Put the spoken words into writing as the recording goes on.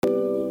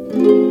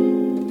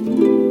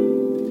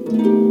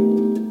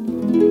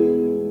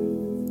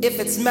If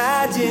it's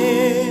magic,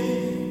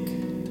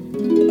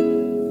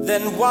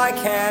 then why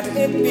can't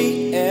it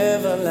be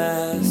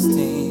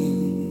everlasting?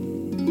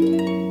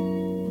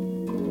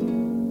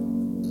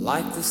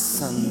 Like the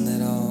sun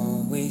that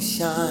always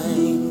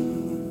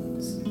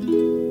shines,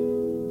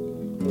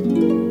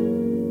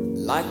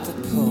 like the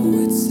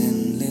poet's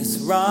endless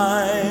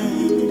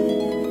rhyme,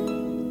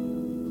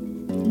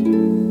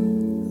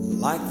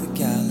 like the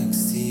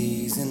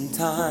galaxies in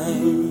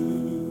time.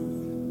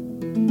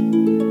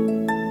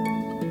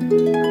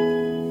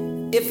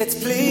 If it's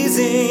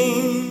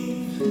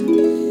pleasing,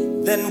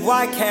 then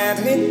why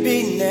can't it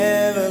be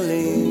never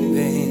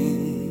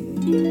leaving?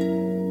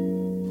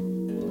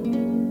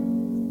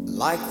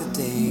 Like the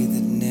day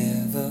that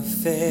never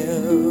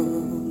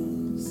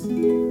fails,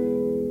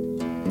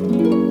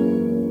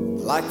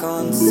 like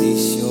on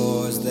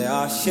seashores there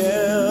are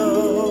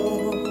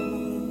shells,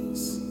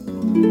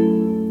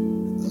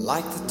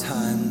 like the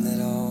time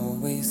that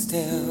always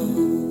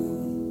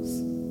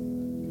tells.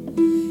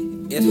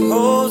 It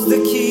holds the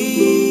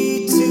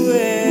key to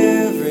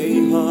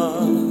every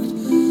heart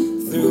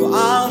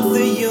throughout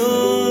the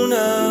universe.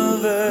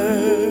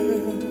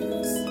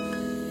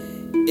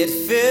 It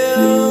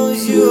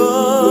fills you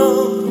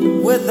up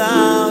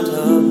without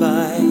a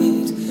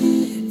bite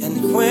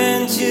and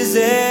quenches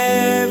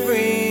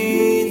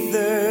every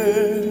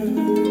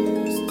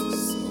thirst.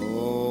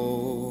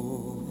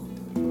 So,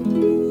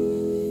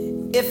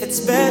 if it's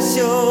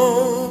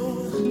special,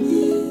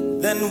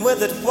 then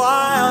with it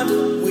why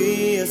aren't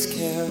we as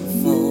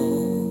careful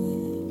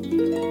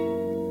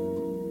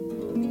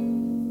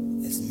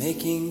as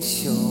making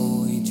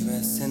sure we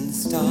dress in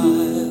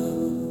style,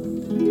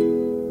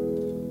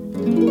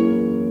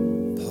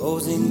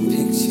 posing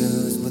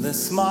pictures with a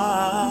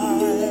smile,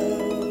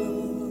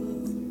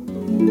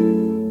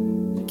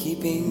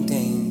 keeping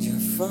danger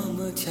from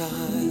a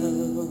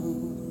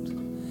child.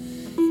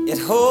 It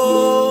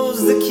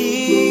holds the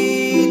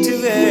key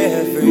to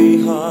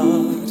every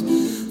heart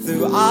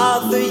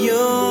throughout the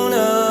universe.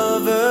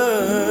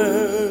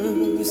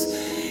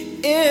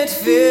 It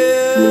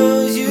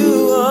fills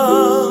you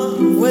up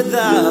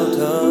without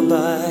a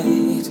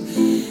bite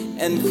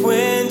and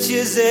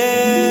quenches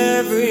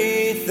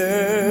every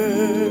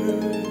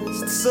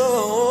thirst. So,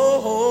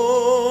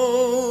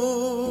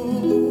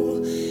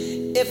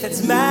 if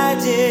it's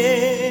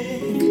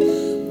magic,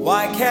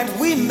 why can't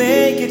we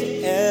make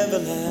it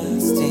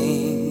everlasting?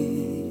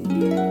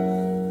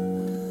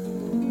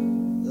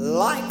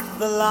 Like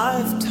the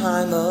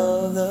lifetime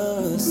of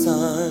the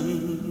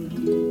sun,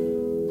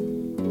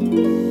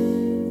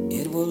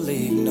 it will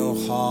leave no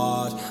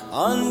heart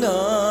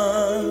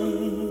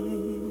undone,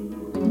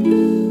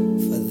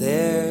 for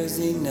there's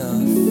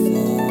enough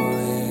for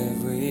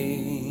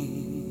everyone.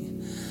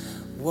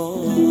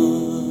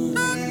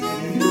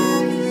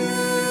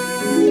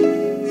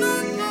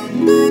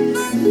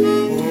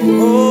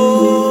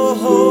 Oh,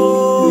 oh,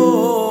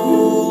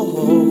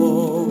 oh,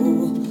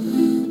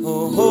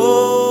 oh, oh.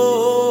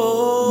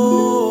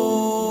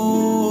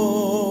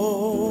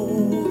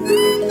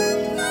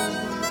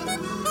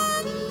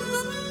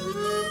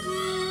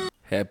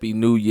 Happy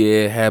New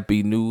Year,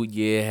 Happy New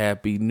Year,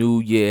 Happy New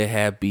Year,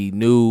 Happy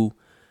New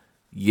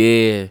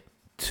Year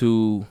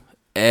to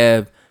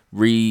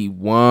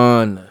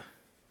everyone.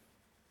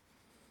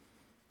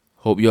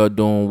 Hope y'all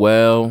doing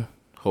well.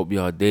 Hope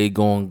y'all day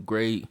going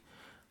great.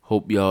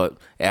 Hope y'all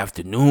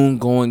afternoon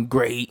going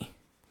great.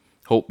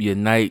 Hope your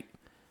night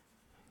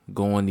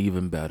going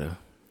even better.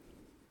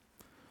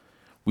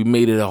 We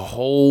made it a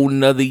whole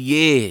nother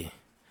year.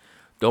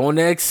 Don't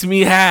ask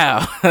me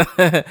how,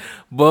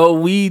 but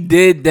we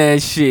did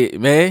that shit,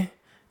 man.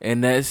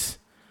 And that's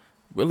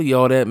really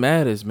all that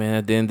matters, man,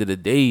 at the end of the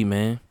day,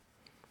 man.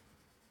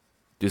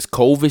 This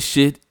COVID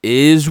shit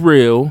is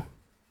real.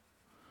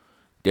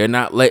 They're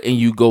not letting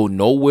you go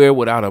nowhere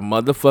without a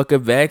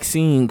motherfucking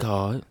vaccine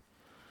card.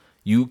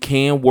 You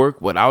can't work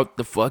without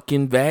the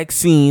fucking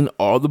vaccine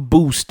or the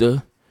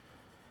booster.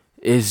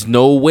 There's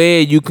nowhere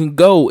you can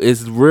go.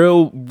 It's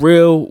real.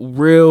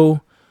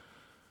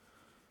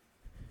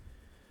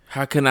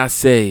 How can I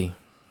say?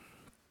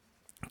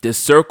 The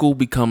circle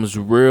becomes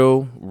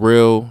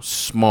real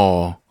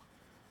small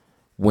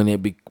when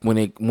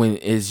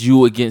it's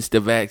you against the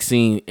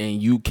vaccine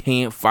and you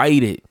can't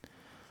fight it,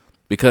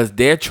 because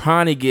they're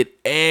trying to get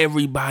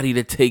everybody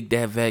to take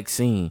that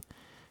vaccine.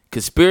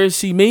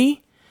 Conspiracy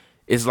me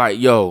is like,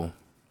 yo,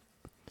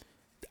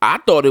 I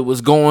thought it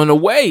was going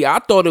away. I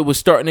thought it was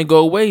starting to go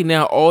away.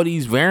 Now all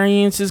these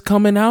variants is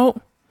coming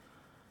out.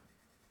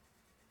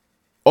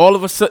 All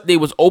of a sudden, they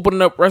was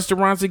opening up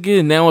restaurants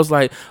again. Now it's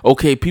like,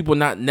 okay, people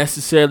not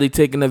necessarily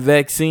taking the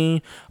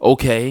vaccine.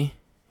 Okay,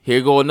 here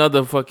go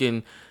another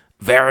fucking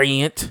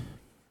variant.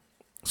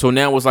 So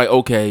now it's like,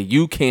 okay,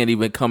 you can't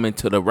even come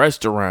into the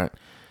restaurant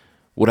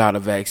without a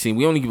vaccine.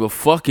 We don't give a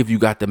fuck if you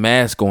got the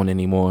mask on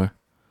anymore.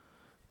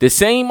 The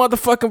same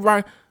motherfucking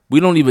right.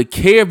 We don't even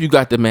care if you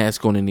got the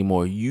mask on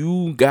anymore.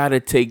 You gotta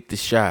take the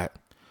shot.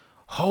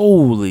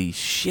 Holy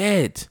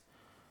shit.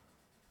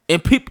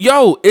 And people,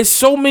 yo, it's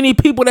so many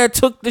people that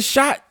took the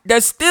shot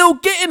that's still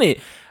getting it.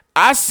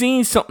 I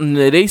seen something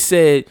that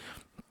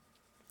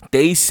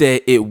they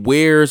said it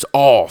wears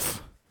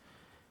off.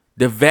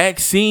 The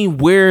vaccine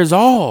wears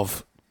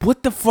off.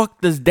 What the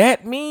fuck does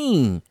that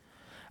mean?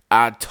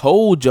 I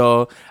told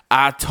y'all.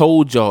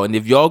 And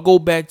if y'all go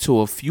back to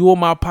a few of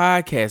my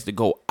podcasts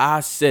ago, I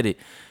said it.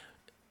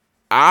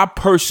 I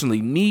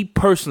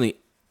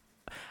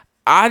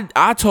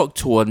talked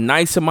to a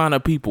nice amount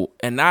of people,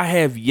 and I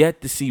have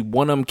yet to see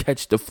one of them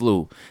catch the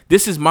flu.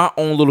 This is my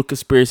own little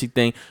conspiracy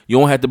thing. You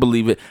don't have to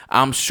believe it.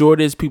 I'm sure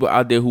there's people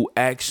out there who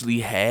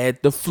actually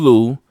had the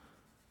flu.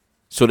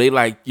 So they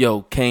like,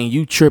 yo, Kane,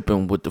 you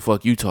tripping? What the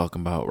fuck you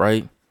talking about,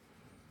 right?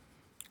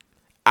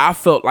 I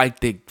felt like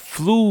the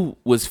flu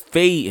was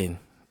fading,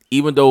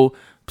 even though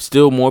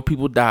still more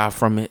people die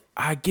from it.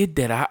 I get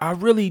that. I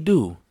really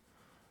do.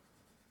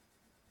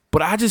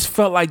 But I just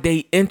felt like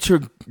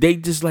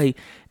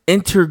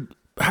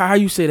how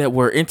you say that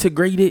word,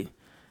 integrated?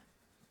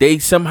 They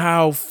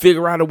somehow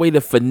figure out a way to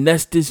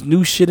finesse this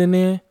new shit in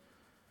there.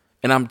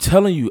 And I'm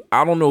telling you,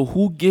 I don't know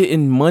who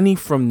getting money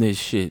from this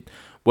shit.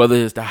 Whether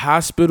it's the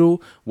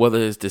hospital, whether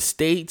it's the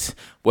states,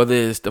 whether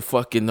it's the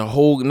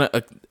whole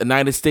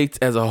United States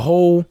as a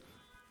whole,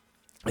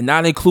 and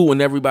not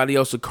including everybody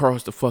else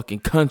across the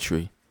fucking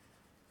country.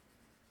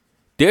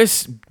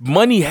 There's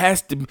money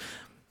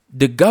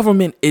the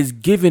government is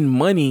giving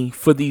money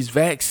for these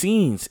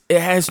vaccines.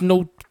 It has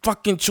no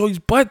fucking choice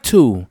but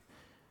to.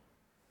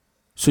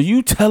 So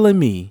you telling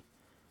me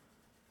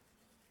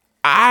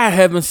I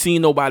haven't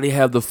seen nobody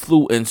have the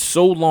flu in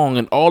so long,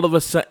 and all of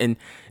a sudden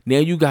now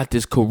you got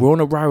this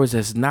coronavirus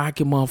that's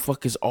knocking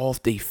motherfuckers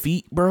off their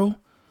feet, bro?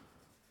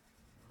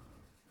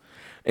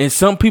 And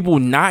some people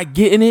not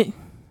getting it.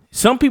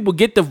 Some people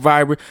get the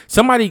virus.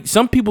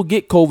 Some people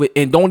get COVID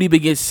and don't even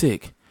get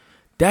sick.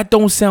 That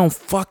don't sound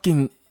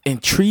fucking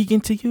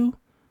intriguing to you?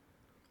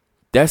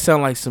 That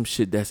sound like some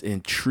shit that's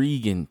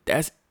intriguing.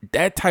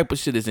 That type of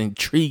shit is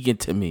intriguing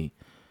to me.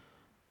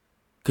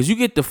 Cause you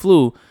get the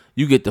flu,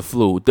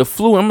 The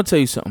flu, I'm gonna tell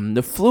you something.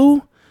 The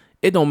flu,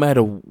 it don't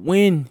matter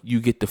when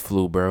you get the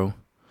flu, bro.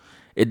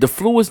 The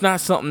flu is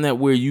not something that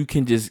where you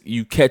can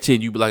you catch it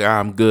and you be like,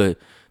 I'm good.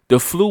 The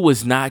flu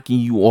is knocking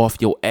you off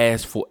your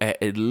ass for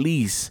at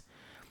least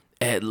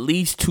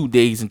 2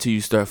 days until you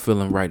start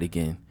feeling right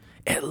again.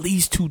 At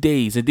least 2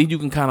 days. And then you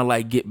can kind of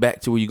like get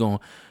back to where you're going.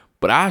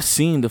 But I've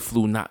seen the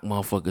flu knock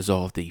motherfuckers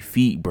off their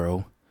feet,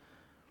 bro.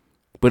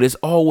 But it's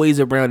always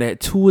around that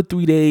 2 or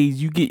 3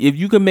 days. If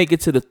you can make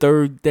it to the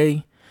third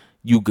day,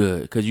 you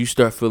good. Because you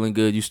start feeling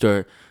good. You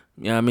start,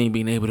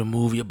 being able to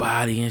move your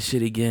body and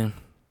shit again.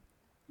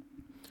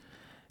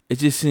 It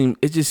just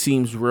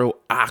seems real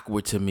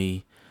awkward to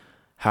me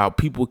how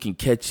people can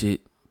catch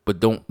it but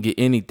don't get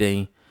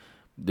anything.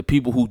 The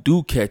people who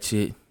do catch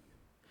it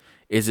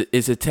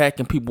is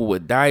attacking people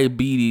with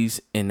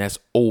diabetes and that's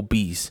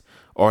obese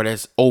or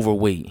that's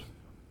overweight,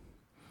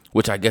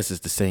 which I guess is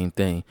the same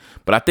thing.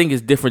 But I think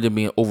it's different than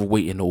being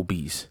overweight and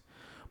obese.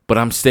 But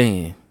I'm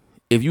saying,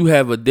 if you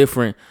have a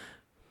different,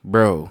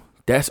 bro,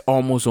 that's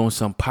almost on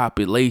some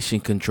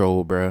population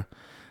control, bro.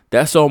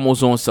 That's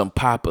almost on some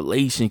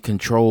population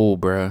control,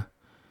 bro.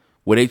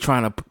 Where they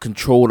trying to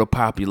control the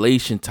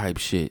population type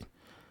shit.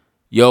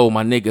 Yo,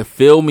 my nigga,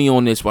 feel me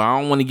on this one. I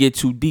don't want to get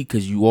too deep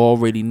because you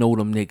already know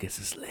them niggas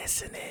is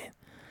listening.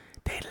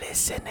 They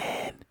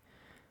listening.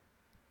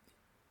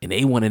 And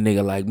they want a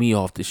nigga like me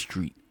off the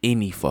street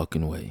any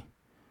fucking way.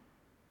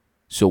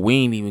 So we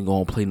ain't even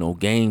going to play no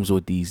games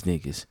with these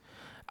niggas.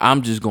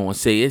 I'm just going to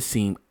say it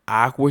seemed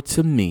awkward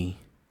to me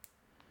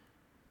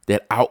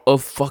that out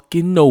of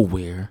fucking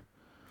nowhere,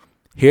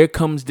 here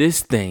comes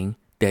this thing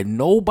that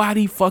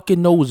nobody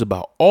fucking knows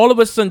about. All of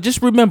a sudden,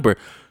 just remember,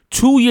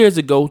 2 years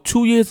ago,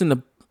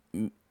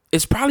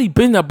 it's probably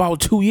been about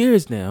 2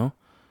 years now.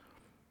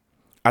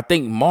 I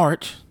think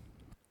March.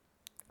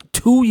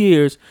 2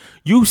 years.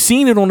 You've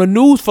seen it on the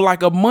news for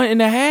like a month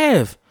and a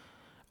half.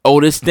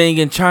 Oh, this thing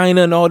in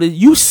China and all this.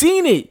 You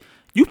seen it.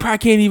 You probably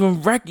can't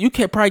even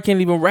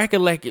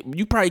recollect it.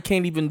 You probably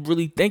can't even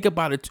really think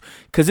about it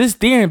because it's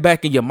there and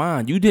back in your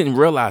mind. You didn't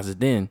realize it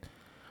then.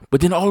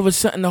 But then all of a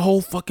sudden, the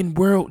whole fucking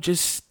world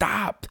just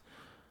stopped.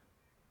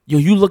 Yo,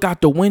 you look out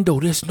the window,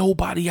 there's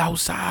nobody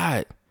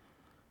outside.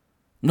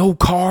 No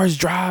cars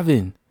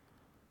driving.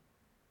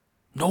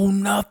 No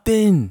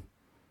nothing.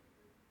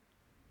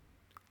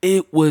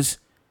 It was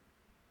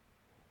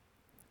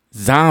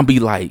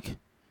zombie-like.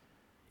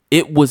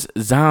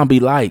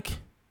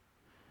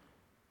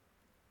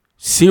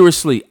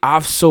 Seriously,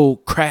 I've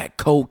sold crack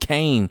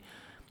cocaine.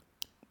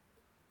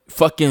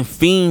 Fucking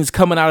fiends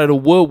coming out of the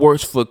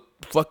woodworks for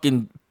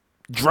fucking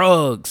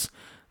drugs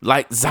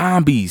like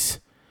zombies.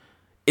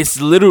 It's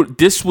literally,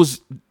 this was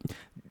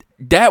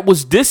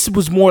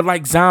more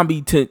like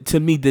zombie to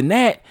me than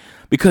that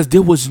because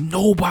there was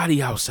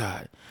nobody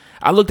outside.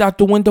 I looked out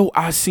the window,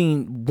 I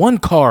seen one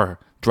car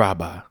drive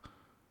by.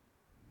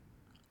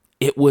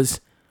 It was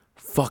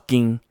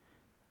fucking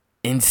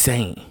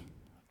insane.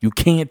 You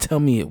can't tell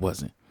me it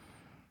wasn't.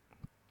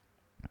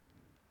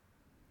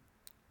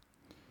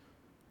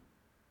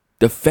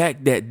 The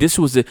fact that this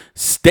was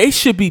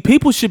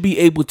people should be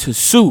able to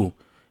sue.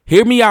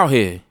 Hear me out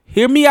here.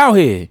 Hear me out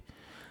here.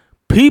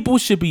 People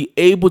should be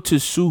able to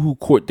sue who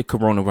caught the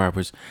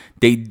coronavirus.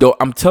 They don't.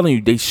 I'm telling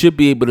you, they should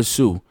be able to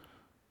sue.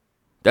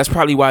 That's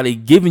probably why they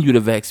giving you the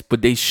vax.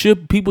 But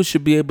people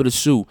should be able to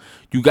sue.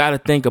 You got to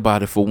think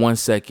about it for 1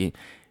 second.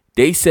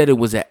 They said it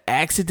was an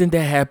accident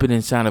that happened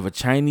inside of a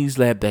Chinese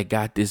lab that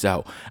got this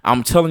out.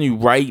 I'm telling you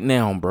right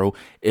now, bro.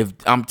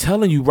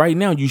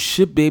 You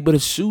should be able to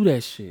sue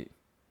that shit.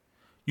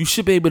 You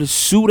should be able to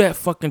sue that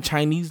fucking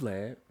Chinese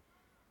lab.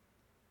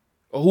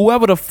 Or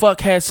whoever the fuck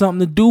had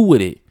something to do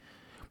with it.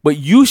 But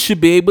you should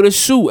be able to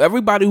sue.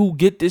 Everybody who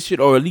get this shit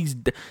or at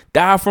least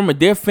die from it,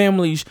 their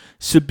families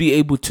should be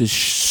able to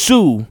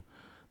sue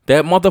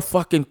that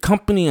motherfucking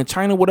company in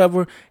China,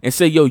 whatever, and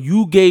say, yo,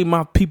 you gave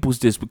my peoples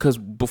this. Because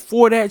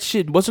before that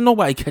shit, wasn't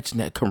nobody catching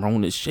that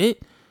corona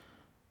shit.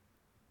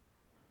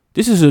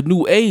 This is a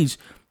new age.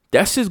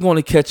 That shit's going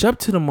to catch up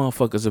to the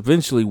motherfuckers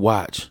eventually.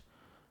 Watch.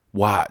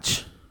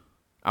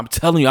 I'm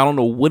telling you, I don't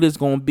know what it's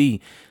going to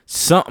be.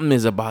 Something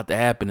is about to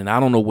happen, and I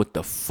don't know what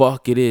the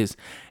fuck it is.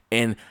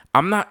 And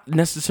I'm not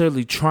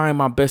necessarily trying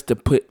my best to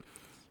put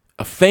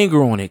a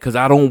finger on it because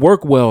I don't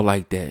work well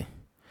like that.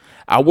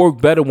 I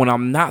work better when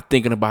I'm not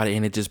thinking about it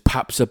and it just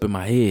pops up in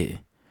my head.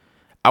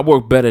 I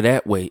work better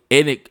that way.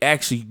 And it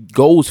actually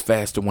goes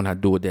faster when I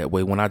do it that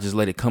way, when I just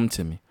let it come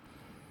to me.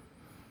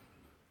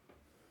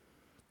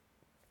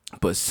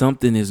 But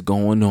something is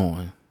going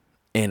on,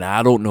 and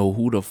I don't know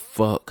who the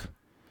fuck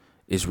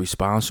is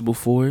responsible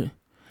for it.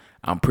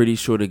 I'm pretty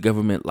sure the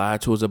government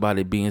lied to us about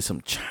it being some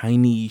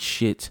Chinese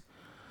shit.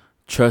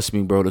 Trust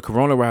me, bro, the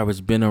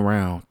coronavirus been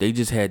around. They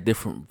just had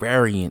different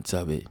variants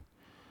of it.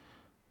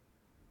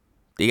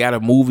 They got a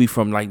movie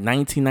from like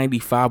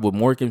 1995 with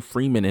Morgan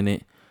Freeman in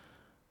it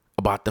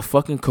about the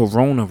fucking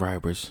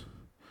coronavirus.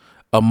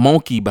 A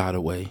monkey, by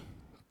the way,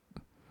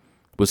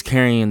 was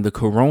carrying the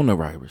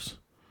coronavirus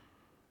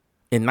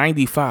in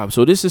 95.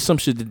 So this is some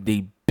shit that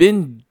they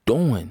been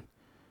doing.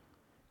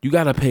 You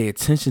got to pay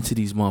attention to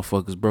these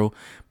motherfuckers, bro,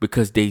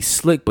 because they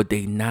slick, but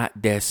they not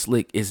that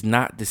slick. It's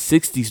not the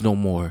 60s no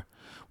more,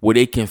 where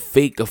they can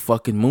fake a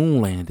fucking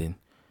moon landing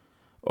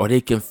or they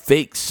can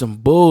fake some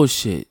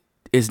bullshit.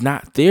 It's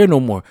not there no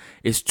more.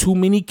 It's too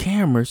many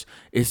cameras.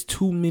 It's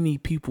too many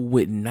people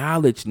with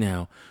knowledge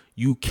now.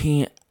 You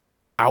can't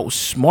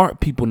outsmart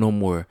people no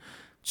more.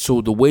 So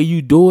the way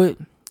you do it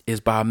is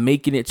by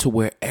making it to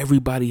where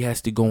everybody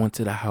has to go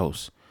into the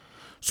house.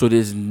 So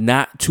there's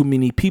not too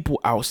many people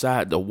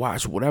outside to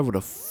watch whatever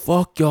the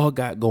fuck y'all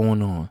got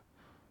going on.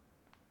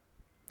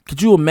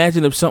 Could you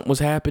imagine if something was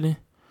happening?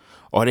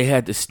 Or they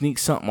had to sneak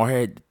something or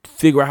had to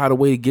figure out how to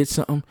way to get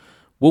something?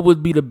 What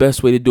would be the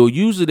best way to do it?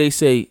 Usually they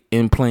say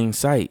in plain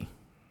sight.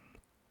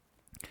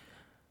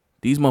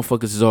 These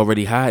motherfuckers is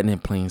already hiding in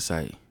plain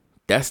sight.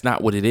 That's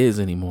not what it is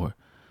anymore.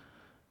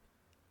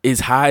 It's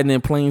hiding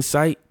in plain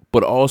sight,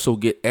 but also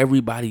get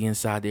everybody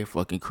inside their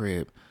fucking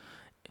crib.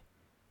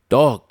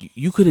 Dog,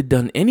 you could have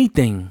done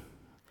anything.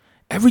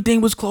 Everything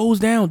was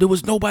closed down. There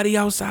was nobody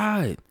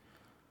outside.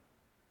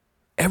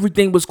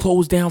 Everything was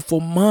closed down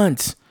for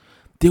months.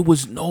 There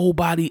was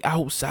nobody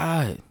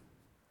outside.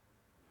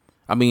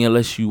 I mean,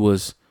 unless you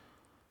was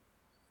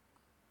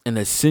an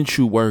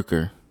essential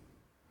worker,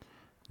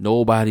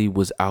 nobody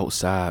was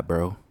outside,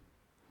 bro.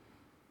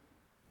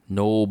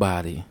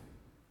 Nobody.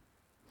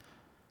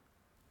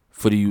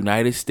 For the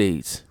United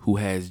States, who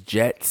has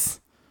jets,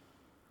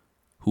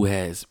 who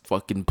has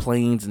fucking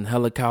planes and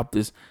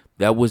helicopters,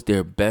 that was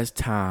their best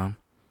time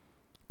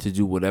to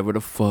do whatever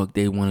the fuck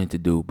they wanted to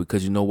do.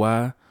 Because you know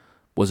why?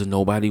 Wasn't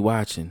nobody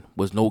watching.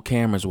 Was no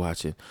cameras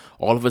watching.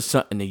 All of a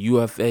sudden, the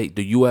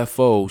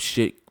UFO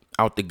shit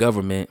out the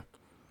government.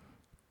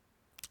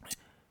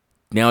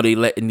 Now they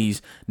letting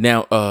these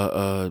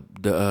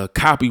the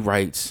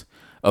copyrights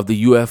of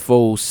the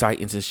UFO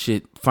sightings and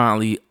shit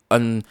finally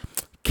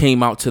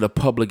came out to the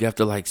public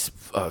after like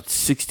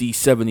 60,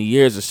 70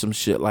 years or some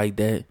shit like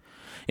that.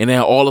 And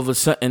then all of a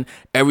sudden,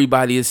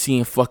 everybody is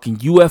seeing fucking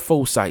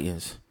UFO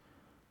sightings.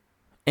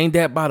 Ain't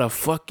that about a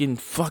fucking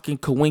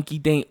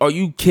coinky thing? Are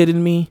you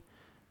kidding me?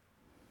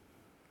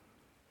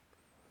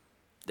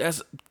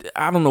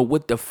 I don't know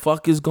what the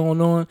fuck is going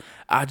on.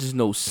 I just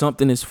know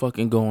something is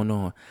fucking going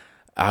on.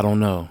 I don't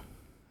know.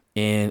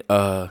 And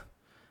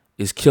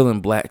it's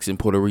killing blacks and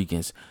Puerto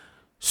Ricans.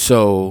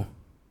 So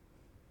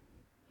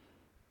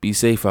be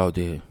safe out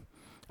there.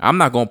 I'm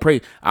not gonna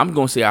pray. I'm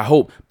gonna say I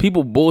hope.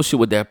 People bullshit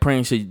with that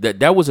praying shit.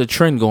 That was a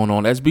trend going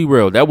on. Let's be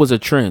real. That was a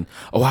trend.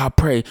 Oh, I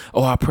pray.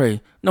 Oh, I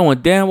pray.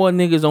 Knowing damn well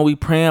niggas don't be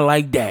praying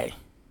like that.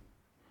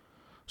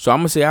 So I'm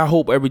gonna say I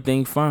hope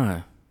everything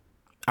fine.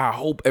 I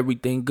hope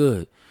everything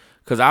good.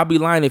 Cause I'll be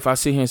lying if I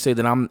sit here and say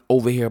that I'm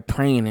over here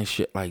praying and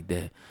shit like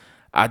that.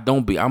 I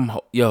don't be.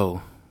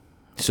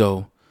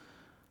 So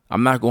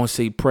I'm not gonna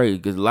say pray.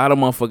 Cause a lot of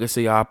motherfuckers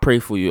say I pray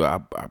for you. I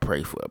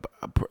pray for.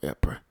 I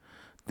pray.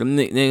 Them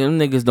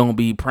niggas don't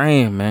be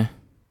praying, man.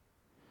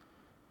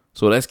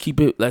 So let's keep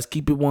it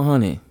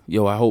 100.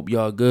 Yo, I hope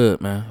y'all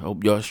good, man. I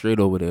hope y'all straight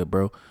over there,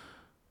 bro.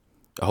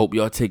 I hope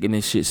y'all taking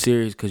this shit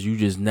serious, cause you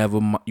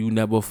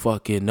never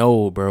fucking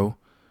know, bro.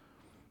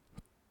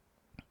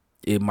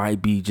 it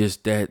might be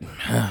just that.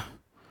 And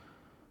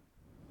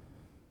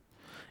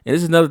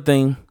this is another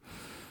thing.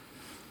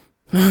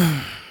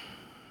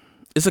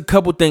 It's a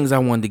couple things I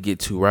wanted to get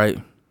to,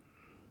 right?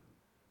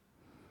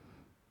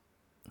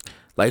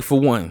 Like, for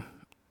one,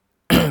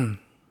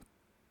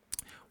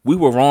 we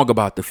were wrong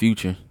about the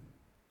future.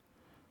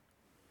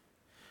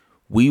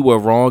 We were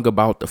wrong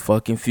about the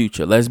fucking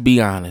future. Let's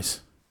be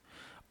honest.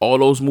 All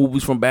those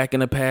movies from back in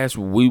the past,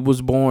 when we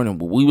was born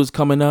and when we was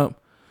coming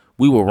up,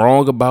 we were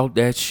wrong about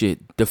that shit.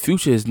 The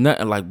future is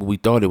nothing like what we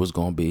thought it was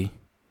going to be.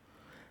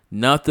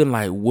 Nothing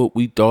like what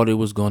we thought it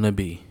was going to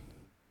be.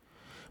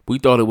 We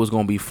thought it was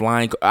going to be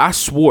flying. I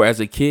swore as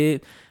a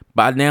kid,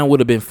 by now would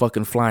have been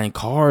fucking flying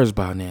cars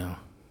by now.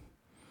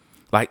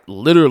 Like,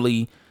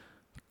 literally,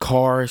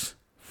 cars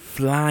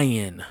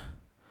flying.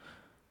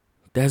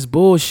 That's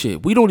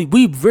bullshit.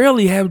 We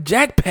rarely have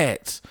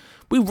jetpacks.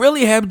 We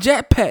really have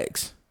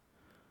jetpacks.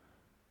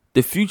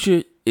 The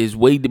future is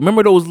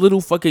remember those little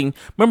fucking,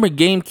 remember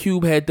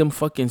GameCube had them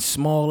fucking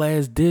small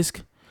ass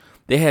disc?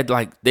 They had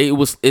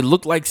it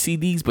looked like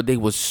CDs, but it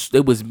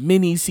was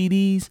mini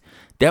CDs.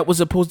 That was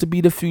supposed to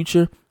be the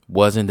future.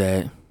 Wasn't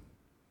that?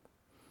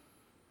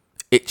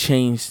 It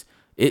changed.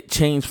 It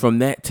changed from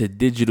that to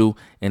digital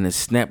in a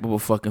snap of a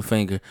fucking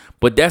finger.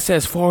 But that's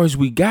as far as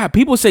we got.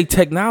 People say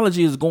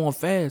technology is going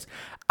fast.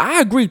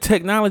 I agree,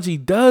 technology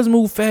does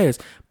move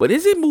fast. But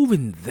is it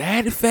moving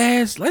that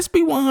fast? Let's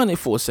be 100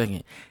 for a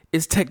second.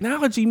 Is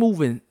technology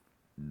moving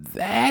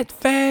that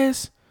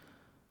fast?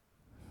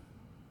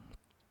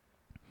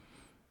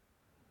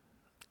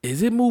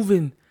 Is it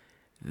moving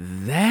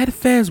that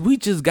fast? We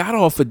just got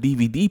off of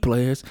DVD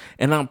players,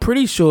 and I'm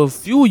pretty sure a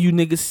few of you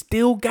niggas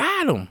still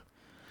got them.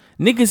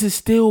 Niggas is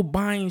still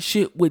buying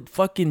shit with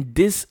fucking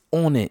disc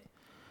on it.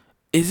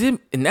 Is it?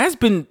 And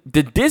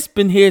the disc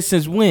been here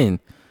since when?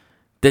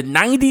 The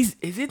 90s?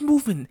 Is it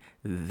moving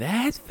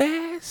that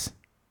fast?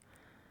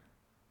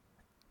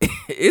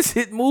 Is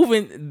it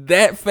moving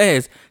that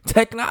fast?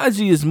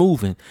 Technology is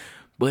moving,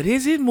 but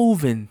is it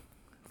moving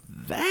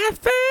that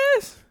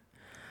fast?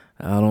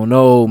 I don't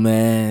know,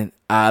 man.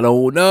 I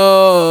don't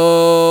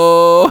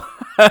know.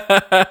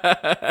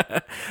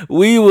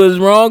 We was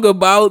wrong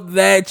about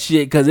that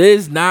shit because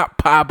it's not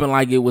popping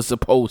like it was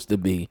supposed to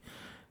be.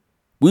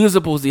 We were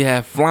supposed to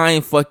have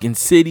flying fucking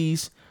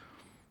cities.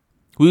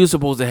 We were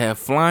supposed to have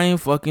flying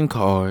fucking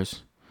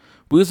cars.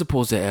 We were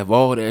supposed to have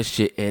all that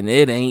shit, and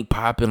it ain't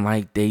popping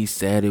like they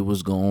said it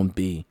was gonna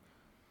be.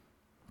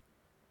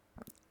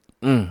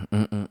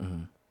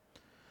 I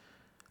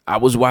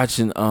was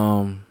watching,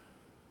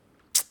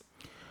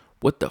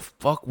 what the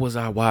fuck was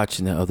I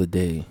watching the other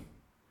day?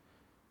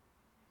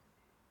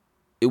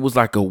 It was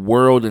like a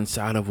world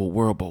inside of a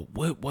world, but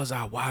what was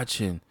I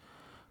watching?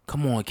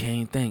 Come on,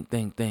 Kane, think.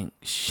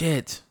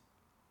 Shit.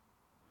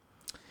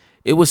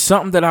 It was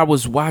something that I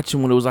was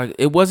watching when it was like,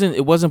 it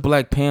wasn't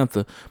Black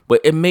Panther,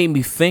 but it made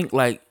me think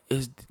like,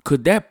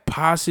 could that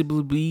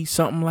possibly be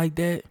something like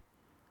that?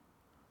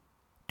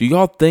 Do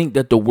y'all think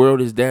that the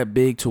world is that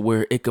big to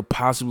where it could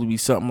possibly be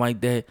something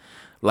like that?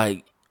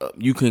 Like,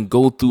 you can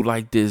go through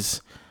like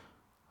this,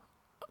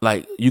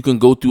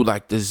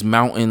 this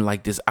mountain,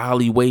 like this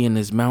alleyway in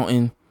this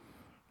mountain,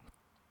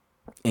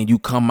 and you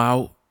come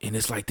out and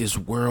it's like this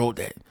world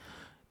that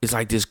it's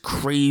like this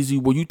crazy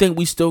world. You think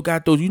we still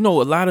got those? You know,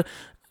 a lot of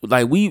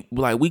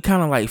we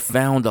kind of like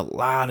found a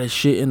lot of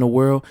shit in the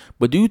world,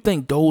 but do you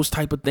think those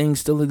type of things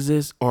still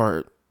exist,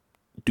 or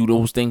do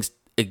those things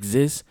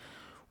exist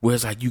where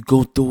it's like you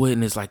go through it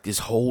and it's like this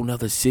whole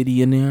nother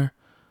city in there?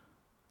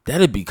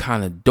 That'd be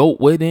kind of dope,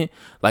 wouldn't it?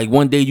 Like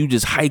one day you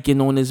just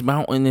hiking on this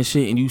mountain and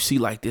shit, and you see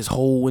like this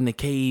hole in the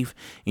cave,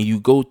 and you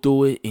go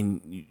through it,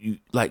 and you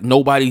like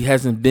nobody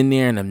hasn't been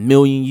there in a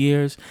million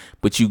years,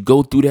 but you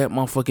go through that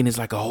motherfucker, and it's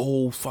like a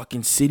whole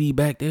fucking city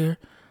back there.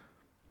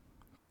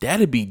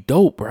 That'd be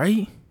dope,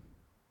 right?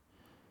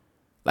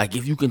 Like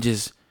if you can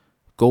just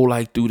go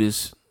like through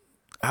this.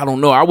 I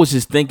don't know. I was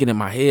just thinking in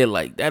my head,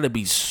 like, that'd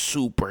be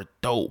super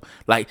dope.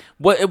 Like,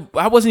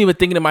 I wasn't even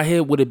thinking in my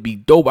head, would it be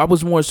dope? I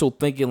was more so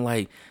thinking,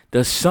 like,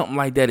 does something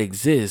like that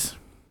exist?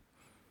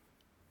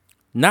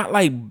 Not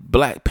like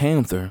Black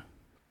Panther.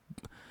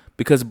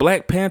 Because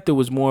Black Panther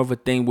was more of a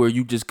thing where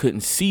you just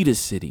couldn't see the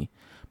city,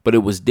 but it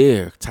was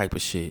there type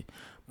of shit.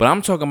 But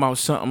I'm talking about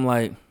something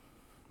like,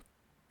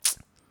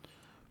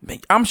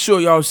 man, I'm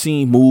sure y'all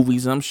seen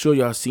movies. I'm sure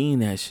y'all seen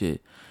that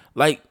shit.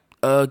 Like,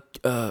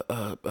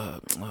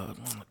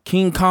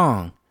 King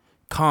Kong,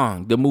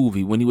 the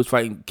movie, when he was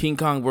fighting King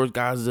Kong versus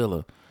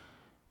Godzilla,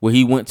 where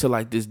he went to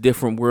like this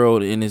different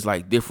world and it's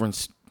like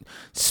different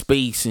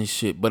space and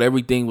shit, but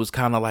everything was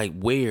kind of like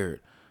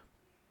weird.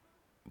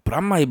 But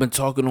I'm not even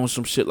talking on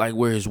some shit like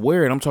where it's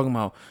weird. I'm talking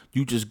about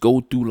you just go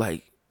through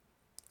like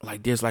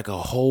there's like a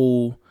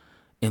hole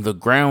in the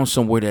ground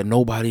somewhere that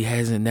nobody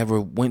hasn't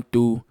never went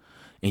through,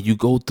 and you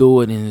go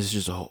through it and it's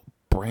just a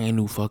brand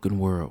new fucking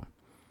world.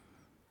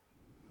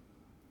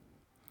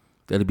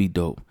 That'd be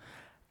dope.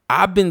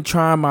 I've been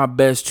trying my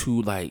best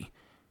to like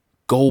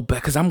go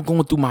back because I'm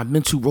going through my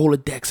mental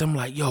Rolodex. I'm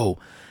like, yo,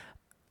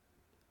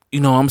 you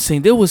know what I'm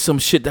saying, there was some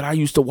shit that I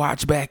used to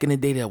watch back in the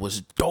day that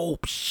was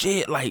dope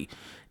shit, like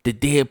The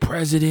Dead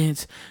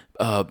Presidents,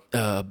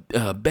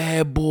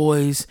 Bad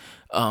Boys.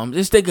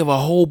 Just think of a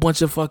whole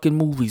bunch of fucking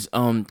movies.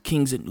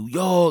 Kings of New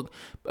York,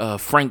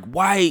 Frank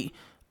White.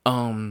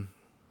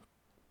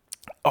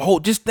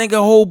 Just think of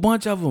a whole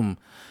bunch of them.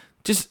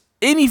 Just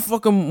any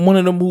fucking one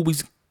of the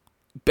movies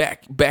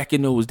back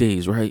in those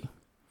days, right?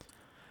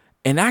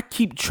 And I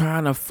keep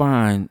trying to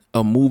find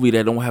a movie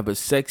that don't have a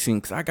sex scene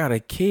because I got a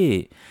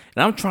kid,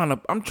 and I'm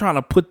trying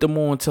to put them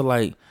on to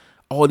like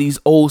all these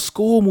old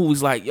school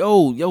movies. Like,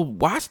 yo,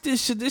 watch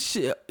this shit. This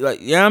shit,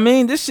 like, you know what I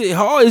mean? This shit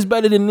hard is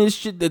better than this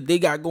shit that they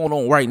got going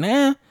on right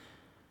now.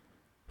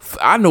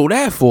 I know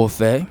that for a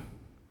fact.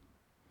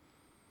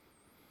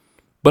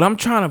 But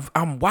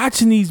I'm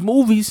watching these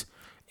movies,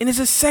 and there's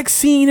a sex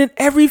scene in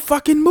every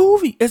fucking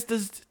movie.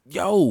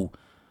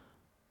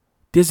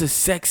 There's a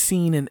sex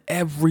scene in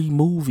every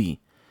movie.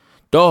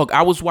 Dog,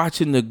 I was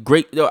watching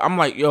I'm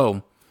like,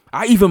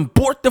 I even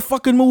bought the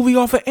fucking movie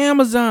off of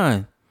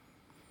Amazon.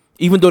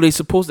 Even though they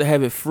supposed to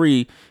have it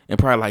free in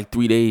probably like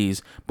 3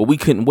 days, but we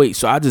couldn't wait.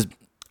 So I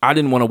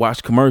didn't want to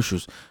watch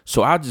commercials.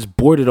 So I just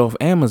bought it off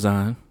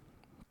Amazon.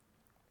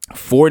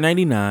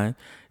 $4.99.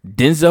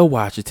 Denzel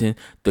Washington,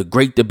 The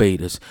Great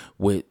Debaters,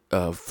 with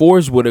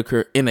Forrest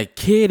Whitaker and a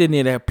kid in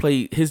there that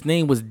played. His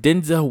name was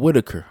Denzel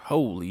Whitaker.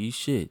 Holy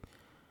shit.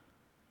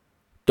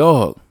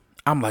 Dog,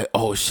 I'm like,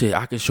 oh shit,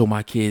 I can show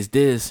my kids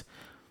this.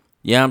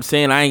 Yeah, you know what I'm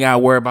saying? I ain't gotta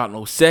worry about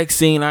no sex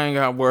scene. I ain't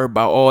gotta worry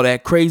about all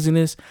that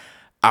craziness.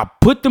 I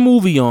put the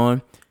movie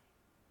on.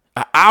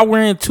 An hour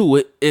into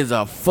it is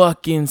a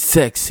fucking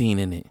sex scene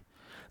in it.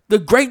 The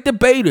Great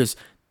Debaters.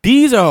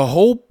 This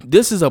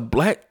is a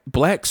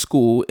black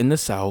school in the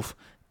South,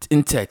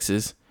 in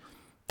Texas,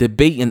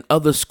 debating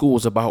other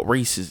schools about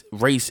race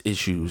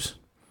issues.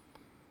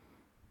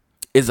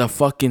 Is a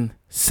fucking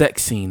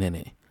sex scene in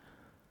it.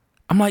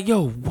 I'm like,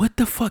 yo, what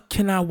the fuck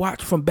can I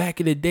watch from back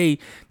in the day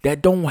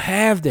that don't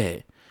have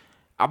that?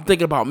 I'm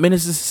thinking about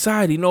Menace to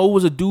Society. It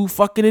was a dude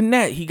fucking in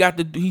that.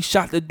 He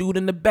shot the dude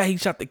in the back. He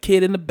shot the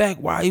kid in the back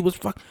while he was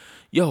fucking.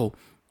 Yo,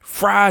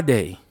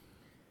 Friday.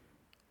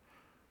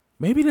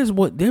 Maybe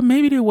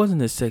there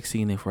wasn't a sex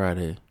scene in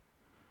Friday.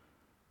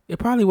 It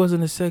probably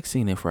wasn't a sex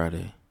scene in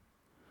Friday.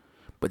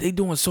 But they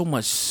doing so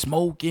much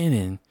smoking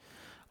and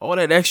all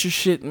that extra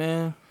shit,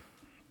 man.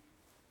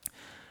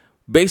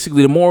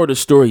 Basically, the moral of the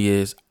story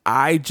is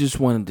I just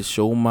wanted to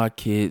show my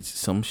kids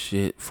some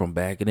shit from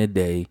back in the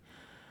day.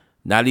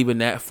 Not even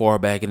that far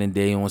back in the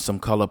day on some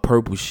Color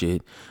Purple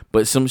shit.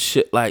 But some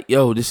shit like,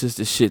 yo, this is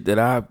the shit that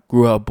I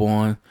grew up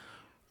on.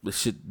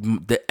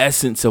 The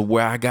essence of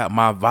where I got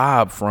my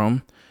vibe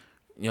from.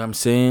 You know what I'm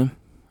saying?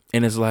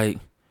 And it's like,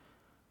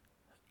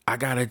 I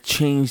gotta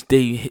change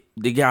they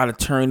gotta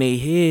turn their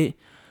head.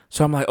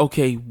 So I'm like,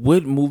 okay,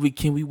 what movie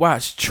can we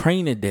watch?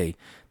 Training Day.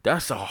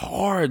 That's a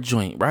hard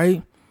joint,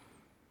 right?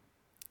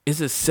 It's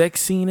a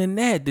sex scene in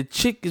that. The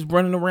chick is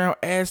running around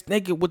ass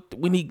naked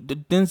when the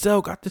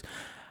Denzel got this.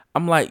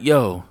 I'm like,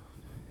 yo,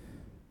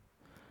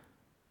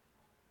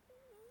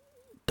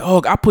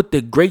 dog, I put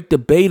The Great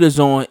Debaters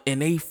on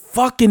and they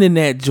fucking in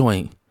that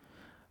joint.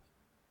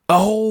 A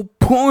whole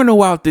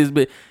porno out this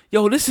bit.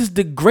 Yo, this is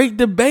The Great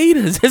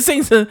Debaters. This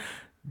ain't a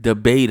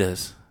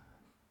Debaters.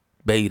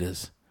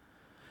 Betas.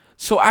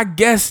 So I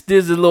guess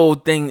there's a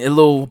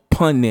little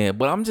pun there,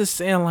 but I'm just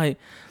saying, like,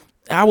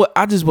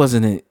 I just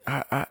wasn't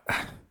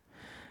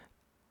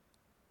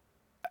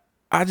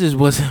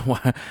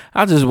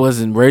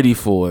ready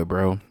for it,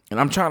 bro. And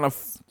I'm trying to,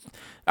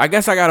 I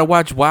guess I gotta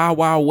watch Wild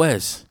Wild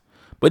West.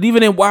 But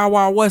even in Wild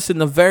Wild West, in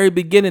the very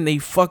beginning, they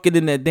fucking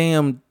in that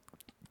damn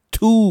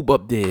tube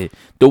up there,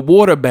 the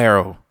water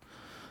barrel.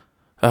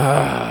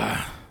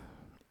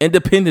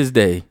 Independence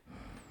Day.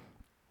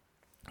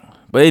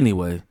 But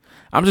anyway,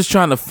 I'm just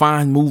trying to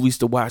find movies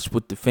to watch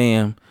with the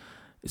fam,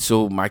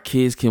 so my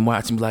kids can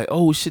watch and be like,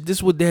 oh shit, this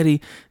is what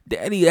daddy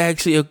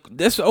actually,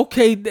 that's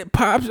okay, that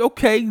pops,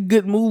 okay,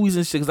 good movies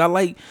and shit. Cause I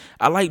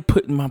like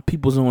putting my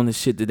peoples on the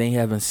shit that they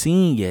haven't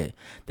seen yet.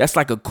 That's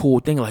like a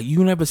cool thing. Like,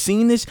 you never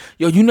seen this?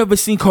 Yo, you never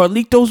seen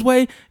Carlito's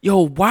Way?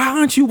 Yo, why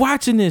aren't you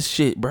watching this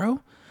shit, bro?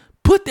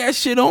 Put that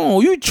shit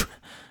on.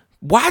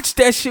 Watch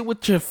that shit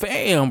with your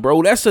fam,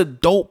 bro. That's a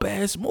dope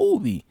ass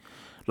movie.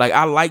 Like,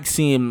 I like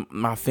seeing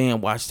my fam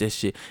watch that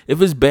shit.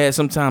 If it's bad,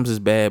 sometimes it's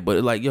bad,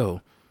 but like,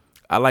 yo,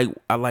 I like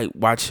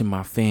watching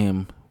my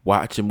fam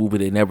watch a movie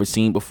they never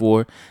seen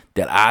before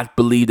that I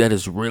believe that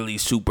is really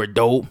super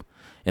dope.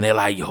 And they're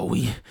like, yo,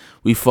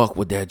 we fuck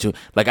with that joke.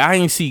 Like, I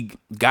ain't see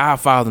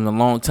Godfather in a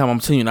long time. I'm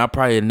telling you, and I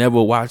probably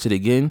never watch it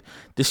again.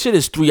 The shit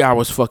is 3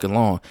 hours fucking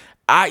long.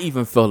 I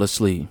even fell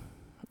asleep.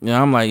 You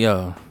know, I'm like,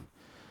 yo,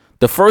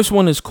 the first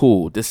one is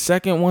cool. The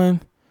second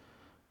one,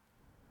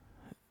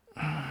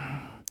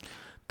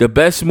 the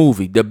best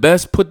movie, the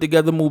best put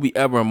together movie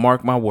ever.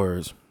 Mark my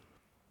words.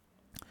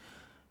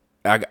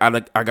 I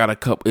got a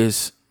couple.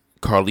 Is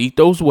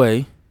Carlito's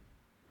Way.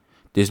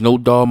 There's no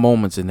dull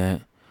moments in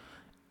that.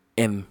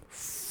 And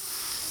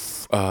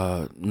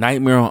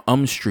Nightmare on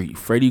Elm Street,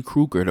 Freddy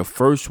Krueger, the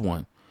first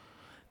one.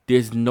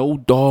 There's no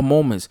dull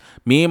moments.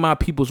 Me and my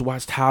peoples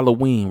watched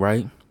Halloween,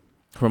 right?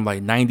 From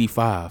like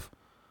 95.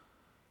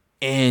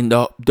 And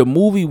the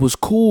movie was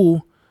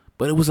cool,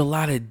 but it was a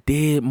lot of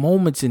dead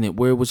moments in it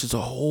where it was just a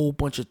whole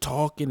bunch of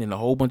talking and a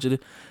whole bunch of...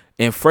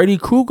 And Freddy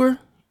Krueger,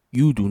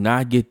 you do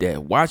not get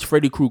that. Watch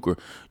Freddy Krueger.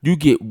 You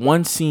get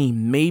one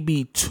scene,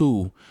 maybe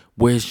two,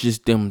 where it's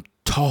just them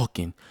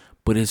talking,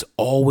 but it's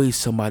always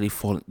somebody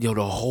falling. Yo,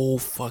 the whole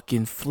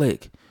fucking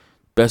flick.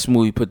 Best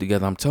movie put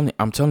together.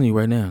 I'm telling you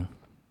right now.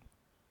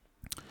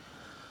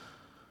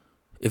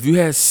 If you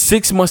had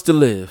 6 months to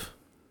live,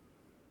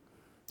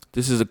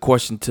 this is a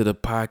question to the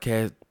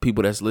podcast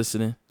people that's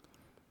listening.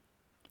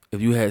 If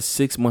you had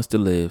 6 months to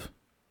live,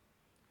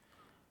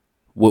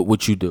 what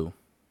would you do?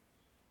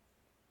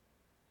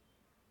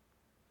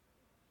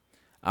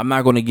 I'm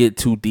not going to get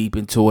too deep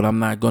into it. I'm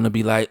not going to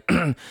be like,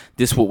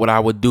 this is what I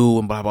would do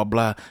and blah, blah,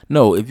 blah.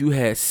 No, if you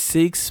had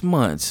 6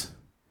 months,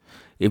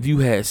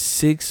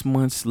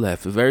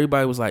 left, if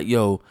everybody was like,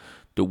 yo,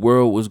 the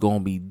world was going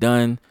to be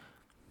done,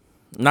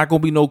 not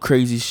going to be no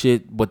crazy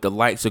shit, but the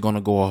lights are going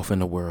to go off in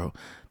the world.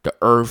 The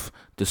earth,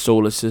 the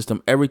solar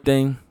system,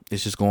 everything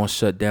is just going to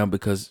shut down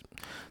because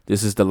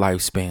this is the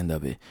lifespan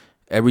of it.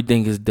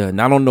 Everything is done.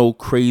 I don't know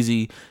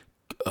crazy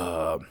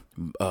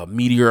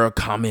meteor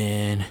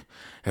coming.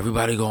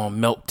 Everybody gonna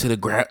melt to the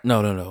ground.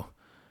 No.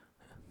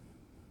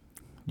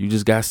 You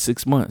just got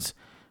 6 months.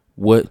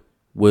 What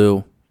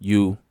will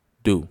you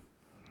do?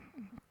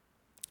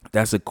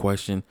 That's a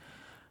question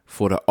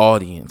for the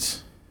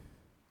audience.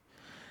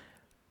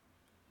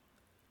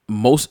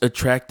 Most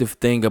attractive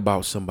thing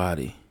about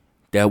somebody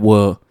that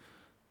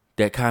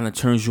kind of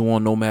turns you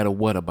on no matter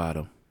what about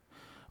him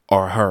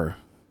or her.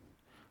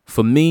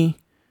 For me,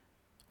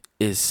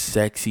 is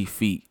sexy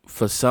feet.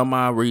 For some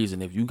odd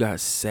reason, if you got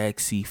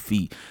sexy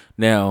feet.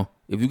 Now,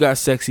 if you got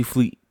sexy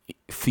feet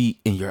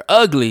and you're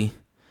ugly,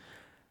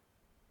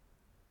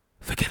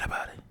 forget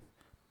about it.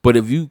 But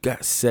if you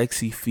got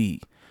sexy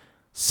feet,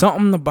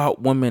 something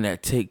about women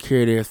that take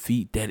care of their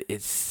feet that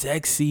it's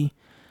sexy,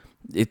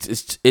 it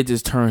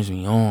just turns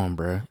me on,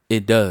 bruh.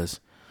 It does.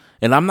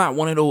 And I'm not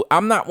one of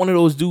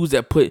those dudes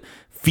that put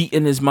feet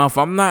in his mouth.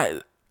 I'm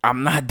not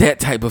that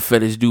type of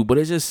fetish dude, but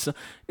it's just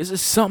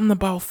something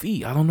about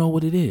feet. I don't know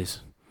what it is.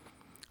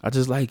 I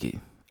just like it.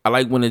 I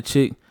like when a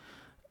chick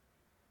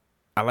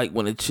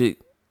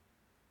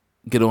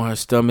get on her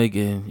stomach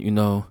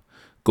and,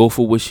 go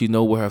for what she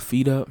know with her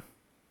feet up.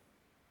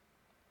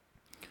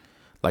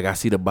 Like I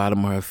see the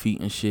bottom of her feet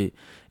and shit.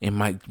 And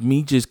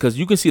cause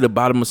you can see the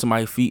bottom of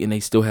somebody's feet and they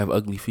still have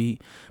ugly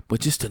feet.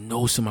 But just to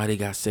know somebody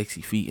got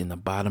sexy feet in the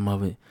bottom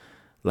of it.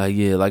 Like,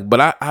 yeah, like,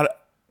 but I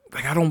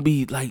don't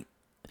be like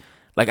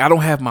I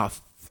don't have my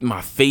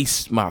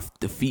face,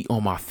 the feet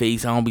on my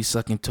face. I don't be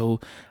sucking toes.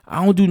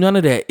 I don't do none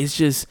of that. It's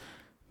just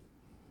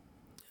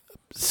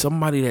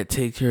somebody that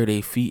takes care of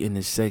their feet and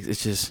the sex.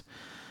 It's just,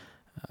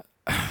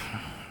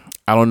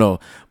 I don't know.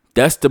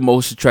 That's the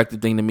most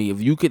attractive thing to me. If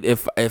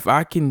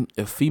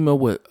female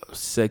with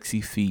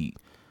sexy feet,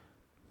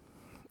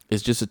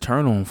 it's just a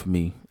turn on for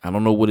me. I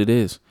don't know what it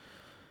is.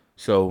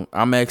 So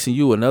I'm asking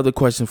you another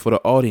question for the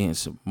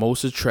audience.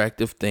 Most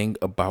attractive thing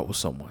about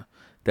someone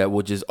that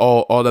would just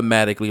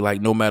automatically,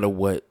 like, no matter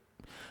what,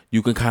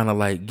 you can kind of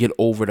like get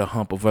over the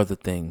hump of other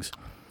things.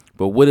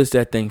 But what is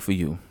that thing for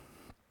you?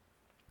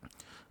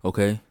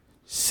 Okay.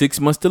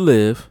 6 months to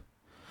live.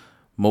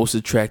 Most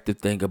attractive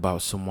thing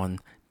about someone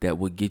that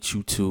would get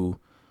you to,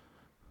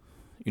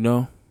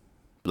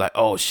 like,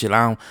 oh shit,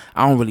 I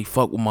don't really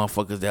fuck with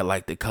motherfuckers that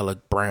like the color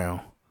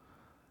brown,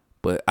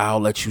 but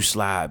I'll let you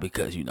slide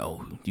because, you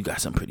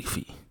got some pretty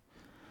feet.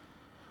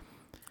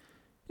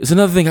 It's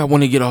another thing I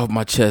want to get off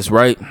my chest,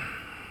 right?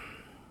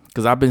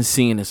 Because I've been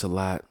seeing this a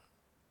lot,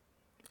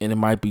 and it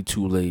might be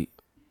too late,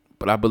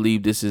 but I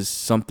believe this is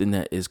something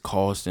that is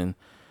causing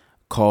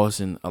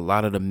a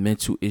lot of the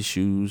mental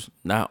issues.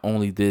 Not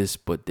only this,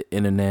 but the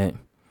internet.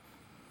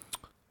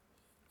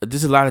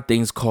 There's a lot of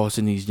things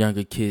causing these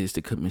younger kids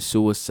to commit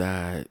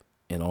suicide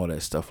and all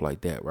that stuff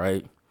like that,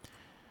 right?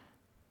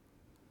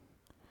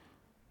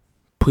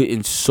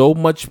 Putting so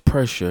much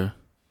pressure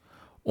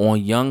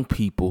on young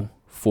people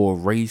for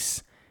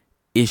race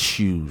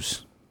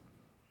issues.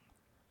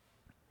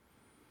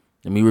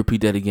 Let me repeat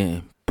that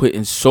again.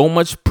 Putting so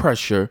much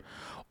pressure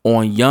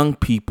on young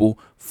people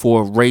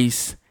for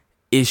race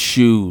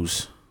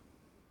issues.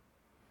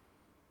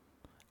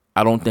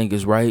 I don't think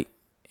it's right,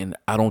 and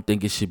I don't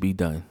think it should be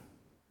done.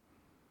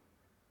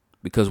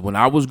 Because when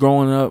I was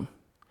growing up,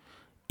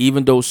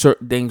 even though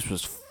certain things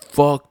was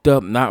fucked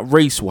up, not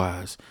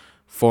race-wise,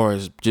 far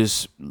as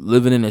just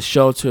living in a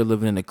shelter,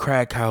 living in a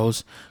crack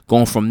house,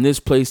 going from this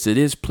place to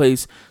this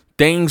place,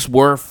 things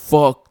were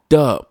fucked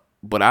up.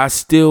 But I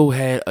still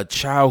had a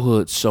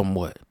childhood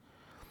somewhat.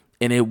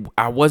 And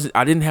I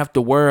didn't have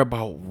to worry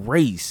about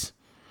race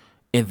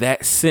in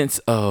that sense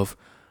of,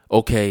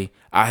 okay,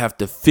 I have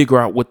to figure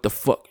out what the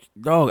fuck.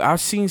 Dog, I've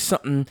seen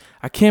something.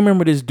 I can't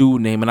remember this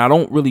dude's name, and I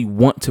don't really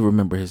want to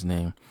remember his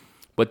name.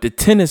 But the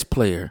tennis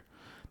player,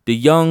 the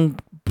young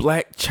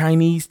black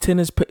Chinese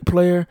tennis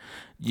player,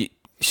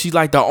 she's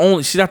not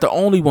the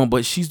only one,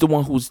 but she's the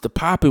one who's the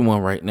popping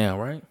one right now,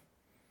 right?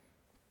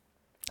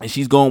 And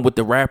she's going with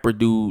the rapper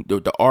dude,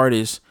 the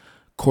artist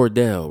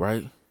Cordell,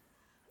 right?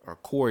 Or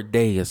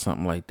Corday or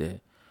something like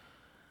that.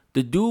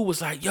 The dude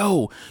was like,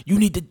 "Yo, you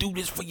need to do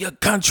this for your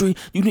country.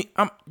 You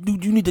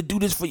need to do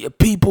this for your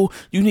people.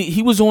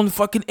 He was on the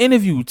fucking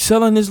interview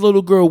telling this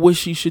little girl what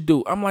she should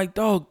do. I'm like,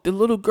 dog, the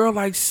little girl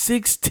like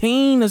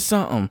 16 or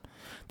something.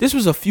 This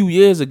was a few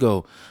years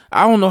ago.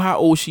 I don't know how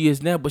old she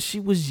is now, but she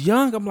was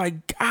young. I'm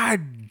like,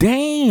 God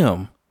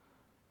damn.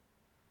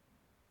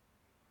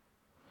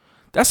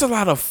 That's a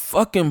lot of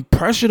fucking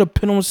pressure to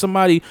put on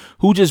somebody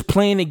who just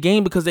playing the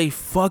game because they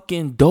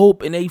fucking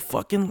dope and they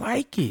fucking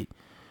like it.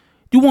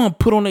 You want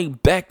to put on their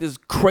back this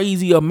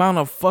crazy amount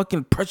of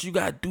fucking pressure you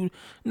got to do.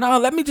 Nah,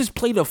 let me just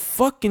play the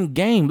fucking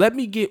game. Let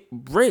me get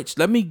rich.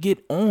 Let me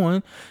get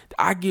on.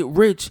 I get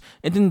rich.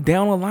 And then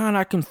down the line,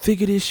 I can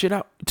figure this shit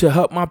out to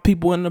help my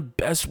people in the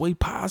best way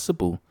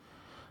possible.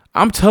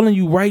 I'm telling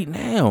you right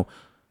now,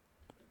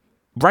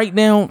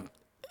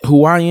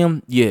 who I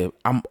am, yeah,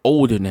 I'm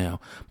older now.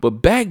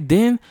 But back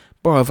then,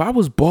 bro, if I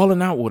was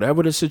balling out,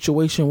 whatever the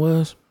situation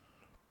was,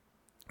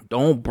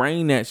 don't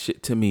bring that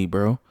shit to me,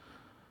 bro.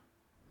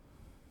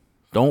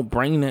 Don't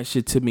bring that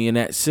shit to me in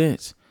that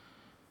sense.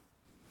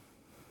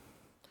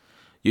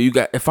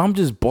 If I'm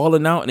just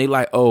balling out and they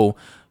like, oh,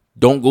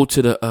 don't go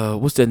to the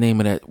what's the name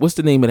of that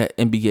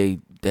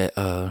NBA that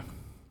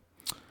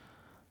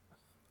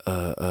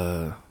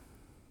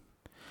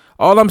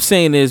all I'm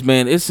saying is,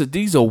 man,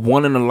 these are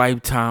one in a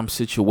lifetime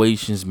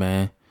situations,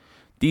 man.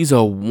 These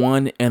are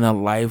one in a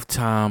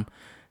lifetime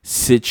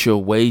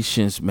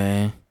situations,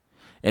 man.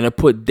 And to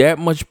put that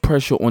much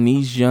pressure on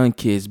these young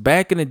kids,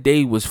 back in the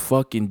day was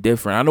fucking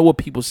different. I know what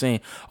people saying,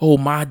 oh,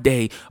 my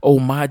day.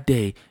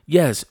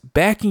 Yes,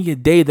 back in your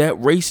day, that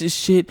racist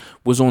shit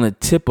was on the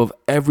tip of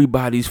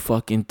everybody's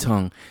fucking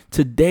tongue.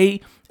 Today,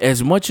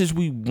 as much as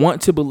we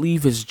want to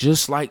believe it's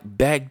just like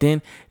back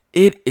then,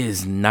 it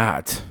is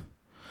not.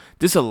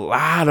 There's a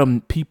lot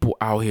of people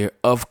out here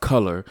of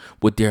color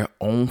with their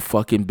own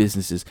fucking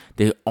businesses,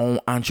 their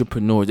own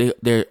entrepreneurs,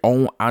 their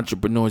own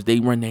entrepreneurs. They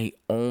run their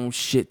own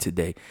shit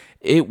today.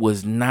 It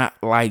was not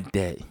like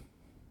that.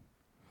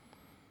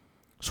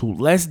 So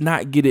let's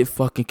not get it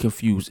fucking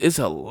confused. It's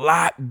a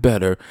lot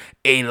better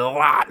than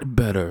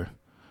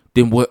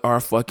what our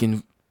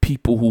fucking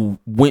people who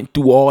went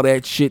through all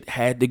that shit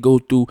had to go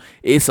through.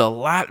 It's a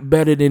lot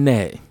better than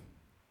that.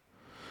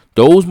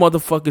 Those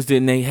motherfuckers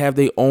didn't they have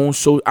their own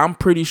I'm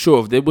pretty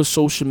sure if there was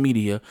social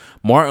media,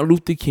 Martin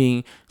Luther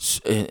King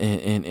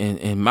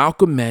and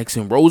Malcolm X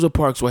and Rosa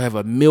Parks will have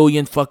 1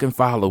 million fucking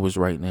followers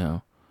right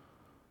now.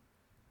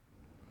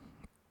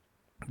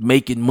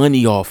 Making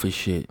money off of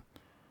shit.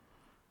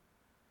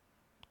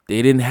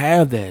 They didn't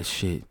have that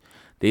shit.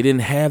 They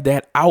didn't have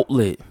that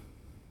outlet.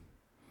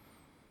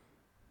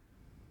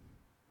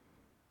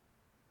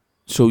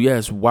 So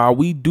yes, while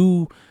we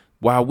do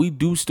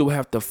still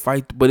have to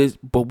fight,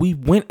 but we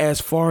went as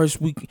far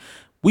as we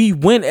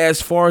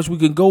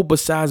can go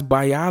besides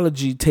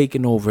biology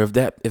taking over, if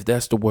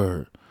that's the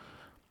word.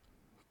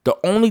 The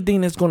only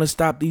thing that's going to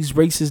stop these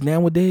races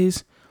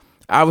nowadays,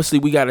 obviously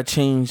we got to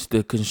change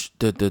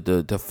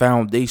the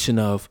foundation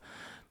of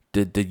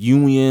the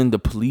union, the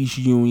police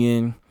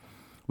union.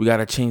 We got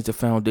to change the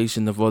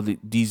foundation of all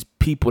these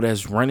people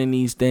that's running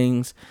these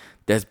things,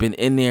 that's been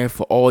in there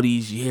for all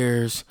these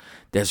years,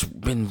 that's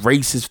been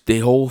racist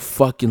their whole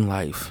fucking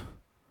life.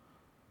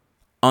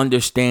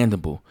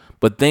 Understandable.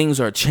 But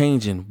things are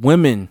changing.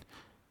 Women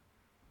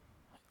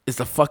is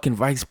the fucking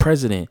vice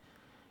president.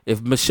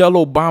 If Michelle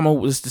Obama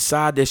was to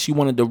decide that she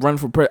wanted to run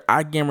for president,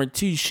 I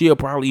guarantee she'll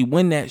probably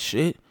win that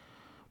shit.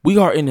 We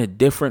are in a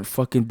different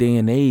fucking day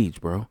and age,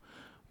 bro.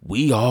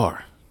 We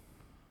are.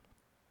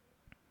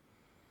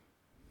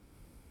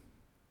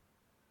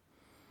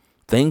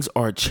 Things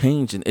are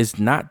changing. It's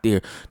not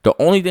there. The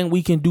only thing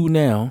we can do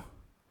now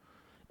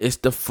is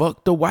to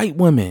fuck the white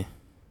women.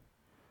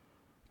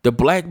 The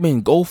black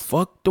men, go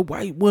fuck the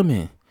white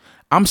women.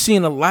 I'm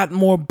seeing a lot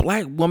more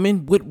black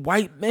women with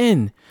white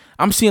men.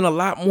 I'm seeing a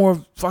lot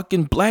more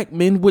fucking black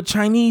men with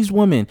Chinese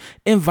women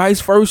and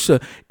vice versa.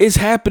 It's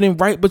happening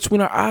right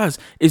between our eyes.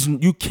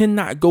 You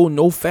cannot go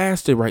no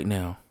faster right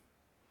now.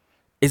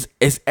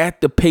 It's at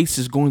the pace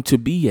it's going to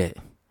be at.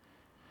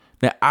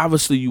 Now,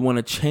 obviously, you want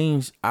to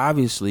change.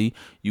 Obviously,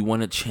 you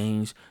want to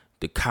change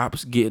the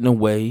cops getting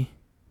away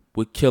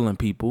with killing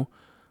people.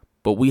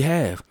 But we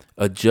have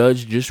a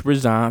judge just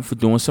resigned for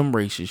doing some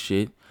racist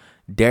shit.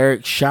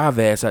 Derek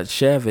Chavez,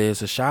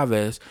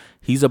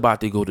 he's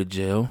about to go to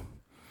jail.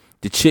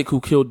 The chick who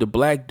killed the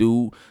black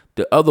dude,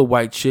 the other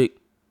white chick,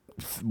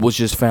 was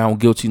just found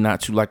guilty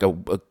not too like a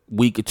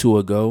week or two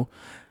ago.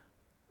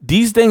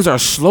 These things are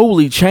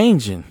slowly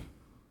changing.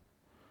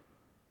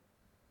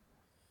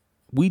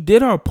 We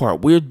did our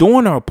part. We're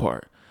doing our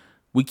part.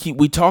 We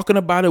talking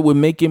about it. We're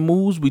making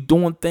moves. We're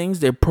doing things.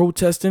 They're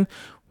protesting.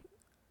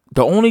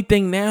 The only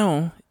thing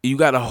now, you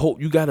gotta hope.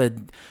 You gotta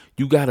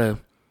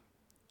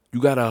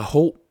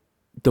hope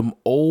them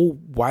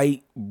old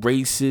white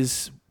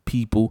racist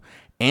people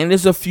And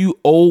there's a few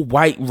old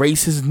white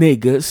racist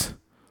niggas.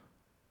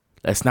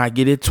 Let's not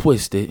get it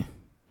twisted.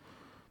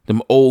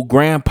 Them old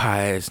grandpa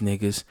ass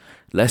niggas.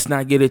 Let's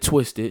not get it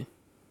twisted.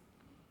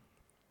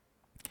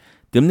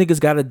 Them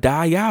niggas gotta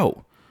die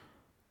out.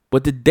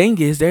 But the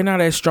thing is, they're not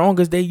as strong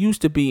as they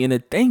used to be. And the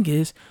thing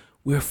is,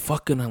 we're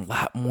fucking a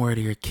lot more of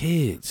their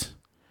kids.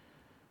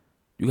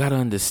 You gotta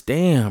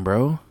understand,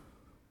 bro.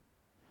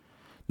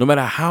 No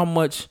matter how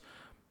much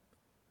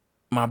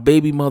my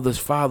baby mother's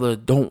father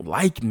don't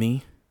like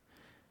me,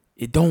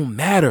 it don't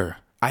matter.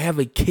 I have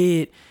a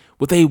kid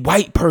with a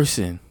white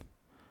person.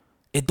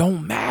 It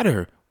don't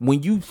matter.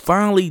 When you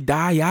finally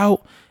die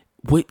out,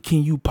 what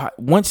can you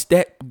once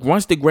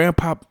the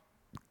grandpa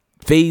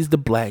fades to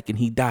black and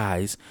he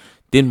dies,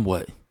 then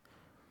what?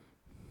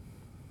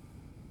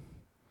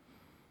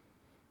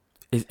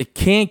 It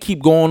can't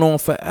keep going on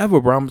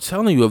forever, bro. I'm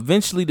telling you,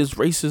 eventually this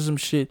racism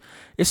shit,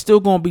 it's still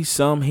gonna be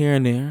some here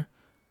and there.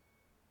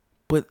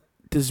 But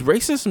this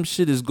racism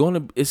shit is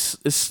gonna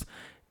is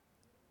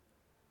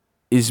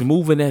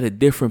moving at a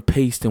different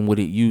pace than what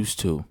it used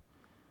to.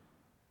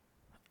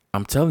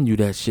 I'm telling you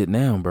that shit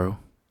now, bro.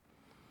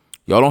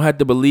 Y'all don't have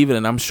to believe it,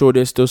 and I'm sure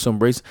there's still some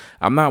race.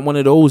 I'm not one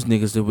of those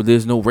niggas that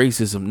there's no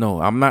racism.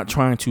 No, I'm not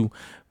trying to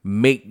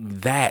make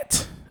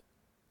that.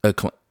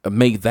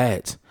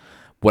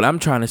 What I'm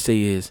trying to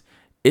say is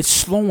it's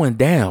slowing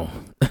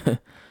down.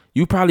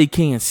 You probably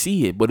can't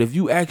see it, but if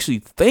you actually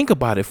think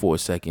about it for a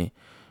second,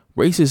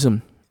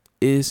 racism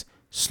is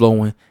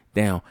slowing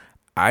down.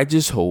 I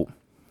just hope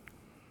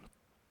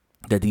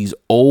that these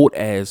old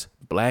ass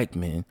black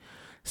men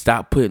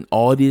stop putting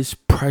all this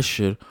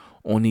pressure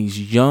on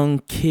these young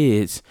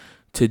kids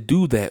to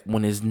do that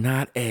when it's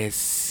not as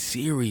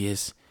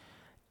serious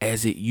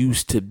as it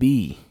used to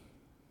be.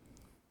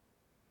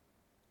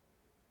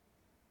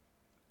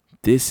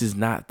 This is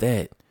not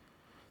that.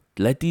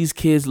 Let these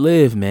kids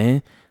live,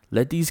 man.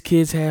 Let these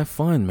kids have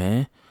fun,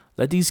 man.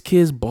 Let these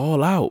kids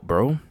ball out,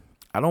 bro.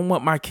 I don't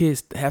want my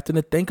kids having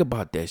to think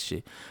about that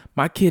shit.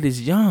 My kid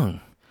is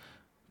young.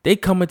 They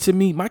coming to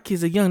me. My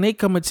kids are young. They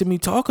coming to me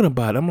talking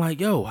about it. I'm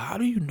like, yo, how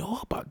do you know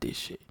about this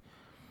shit?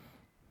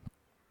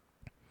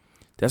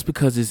 That's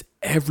because it's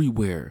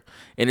everywhere.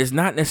 And it's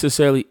not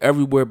necessarily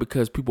everywhere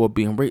because people are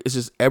being raped. It's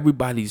just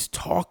everybody's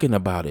talking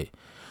about it.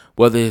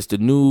 Whether it's the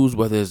news,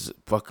 whether it's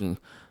fucking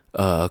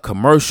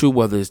commercial,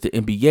 whether it's the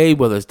NBA,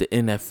 whether it's the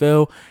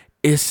NFL,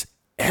 it's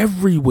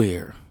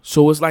everywhere.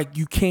 So it's like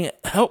you can't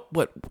help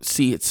but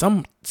see it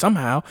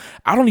somehow.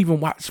 I don't even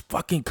watch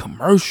fucking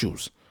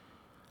commercials.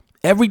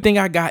 Everything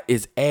I got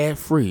is ad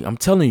free. I'm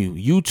telling you,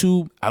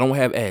 YouTube, I don't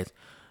have ads.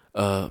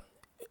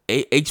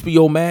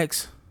 HBO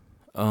Max,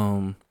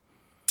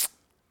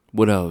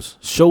 what else?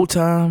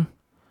 Showtime,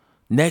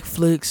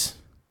 Netflix,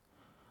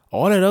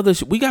 all that other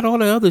shit. We got all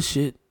that other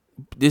shit.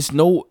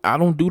 I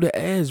don't do the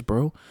ads,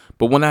 bro.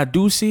 But when I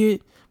do see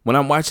it, when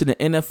I'm watching the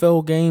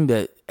NFL game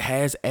that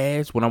has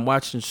ads, when I'm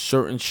watching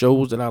certain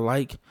shows that I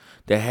like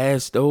that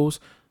has those,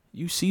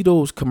 you see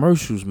those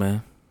commercials,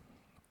 man.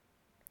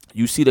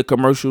 You see the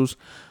commercials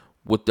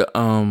with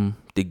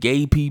the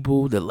gay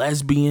people, the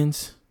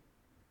lesbians.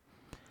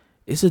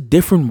 It's a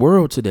different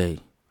world today.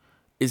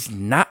 It's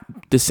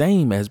not the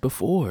same as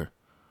before.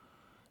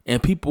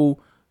 And people,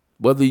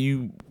 whether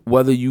you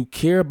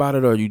care about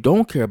it or you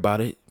don't care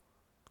about it,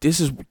 this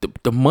is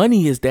the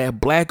money is that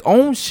black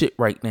owned shit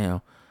right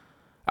now.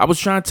 I was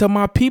trying to tell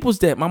my peoples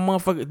that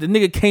the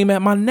nigga came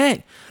at my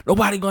neck.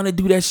 Nobody gonna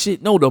do that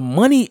shit. No, the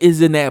money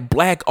is in that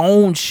black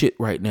owned shit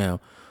right now.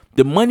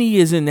 The money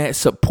is in that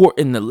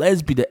supporting the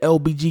lesbian, the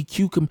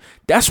LBGQ.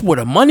 That's where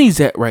the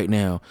money's at right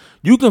now.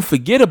 You can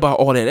forget about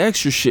all that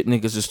extra shit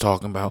niggas is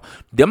talking about.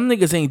 Them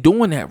niggas ain't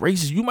doing that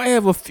racist. You might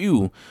have a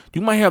few.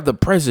 You might have the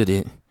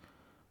president,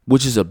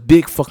 which is a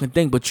big fucking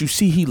thing. But you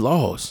see he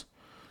lost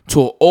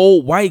to an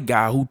old white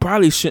guy who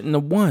probably shouldn't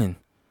have won.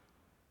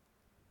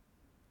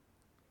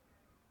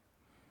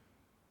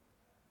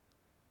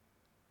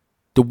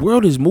 The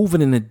world is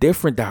moving in a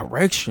different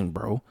direction,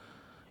 bro.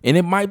 And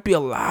it might be a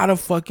lot of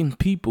fucking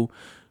people.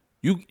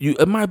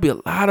 It might be a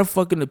lot of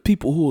fucking the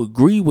people who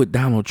agree with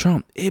Donald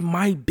Trump. It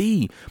might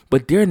be,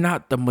 but they're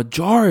not the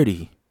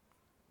majority.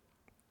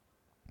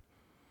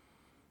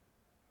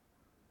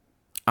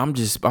 I'm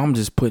just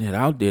putting it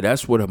out there.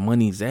 That's where the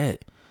money's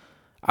at.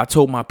 I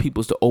told my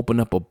peoples to open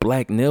up a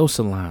black nail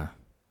salon.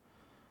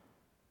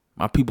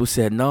 My people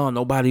said, no,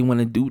 nobody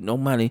want to do no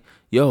money.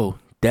 Yo,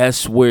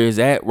 that's where it's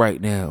at right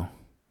now.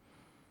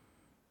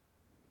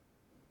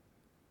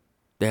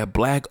 That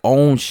black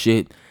owned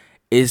shit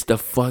is the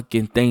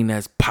fucking thing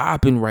that's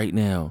popping right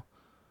now.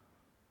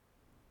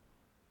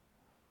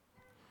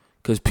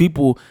 Because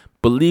people,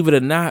 believe it or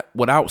not,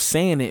 without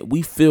saying it,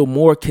 we feel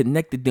more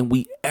connected than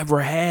we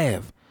ever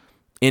have.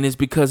 And it's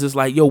because it's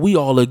like, yo, we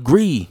all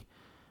agree.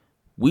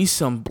 We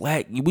some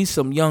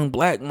young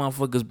black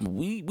motherfuckers, but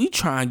we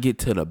try and get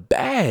to the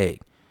bag.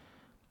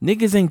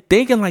 Niggas ain't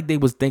thinking like they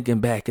was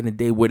thinking back in the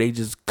day where they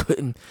just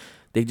couldn't.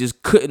 They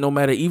just couldn't, no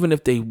matter, even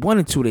if they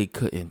wanted to, they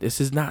couldn't. This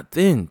is not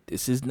then.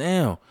 This is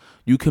now.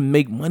 You can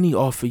make money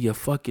off of your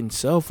fucking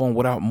cell phone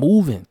without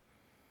moving.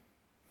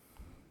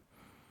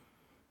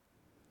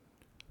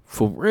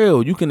 For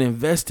real, you can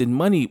invest in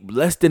money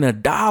less than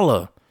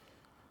 $1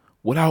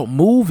 without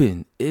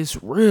moving.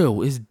 It's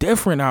real. It's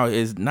different out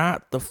here. It's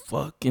not the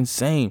fucking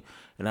same.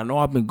 And I know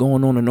I've been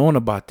going on and on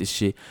about this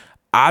shit.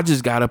 I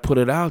just gotta put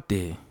it out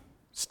there.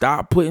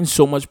 Stop putting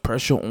so much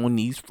pressure on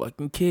these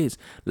fucking kids.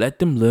 Let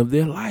them live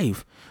their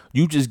life.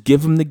 You just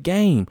give them the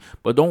game,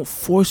 but don't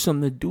force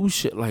them to do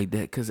shit like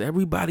that. Cause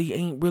everybody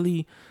ain't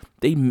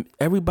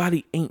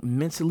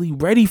mentally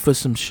ready for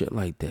some shit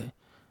like that.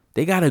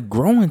 They gotta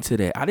grow into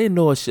that. I didn't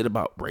know a shit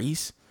about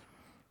race.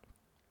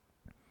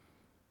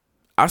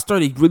 I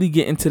started really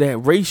getting into that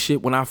race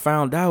shit when I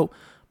found out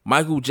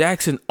Michael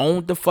Jackson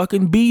owned the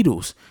fucking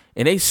Beatles.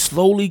 And they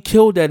slowly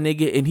killed that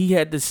nigga and he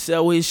had to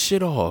sell his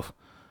shit off.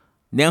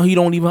 Now he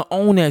don't even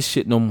own that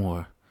shit no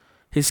more.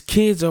 His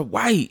kids are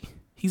white.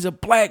 He's a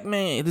black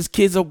man. His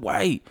kids are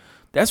white.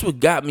 That's what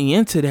got me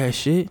into that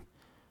shit.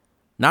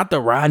 Not the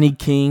Rodney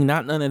King,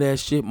 not none of that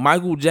shit.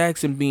 Michael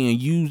Jackson being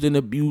used and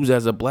abused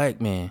as a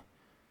black man.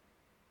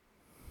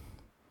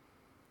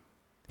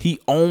 He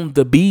owned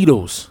the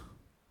Beatles.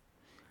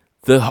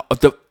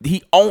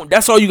 He owned.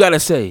 That's all you gotta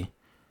say.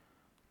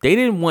 They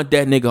didn't want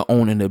that nigga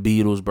owning the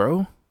Beatles,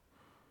 bro.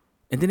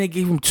 And then they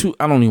gave him two.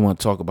 I don't even want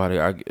to talk about it.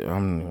 I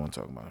don't even want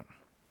to talk about it.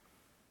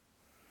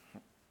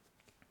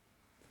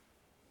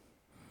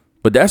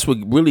 But that's what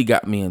really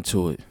got me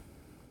into it.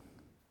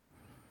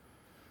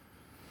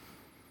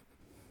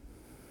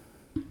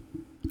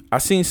 I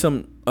seen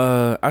something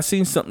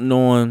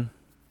on.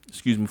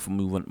 Excuse me for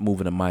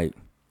moving the mic.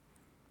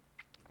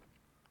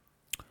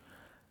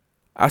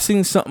 I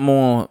seen something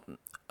on.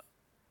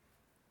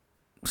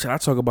 Should I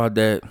talk about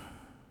that?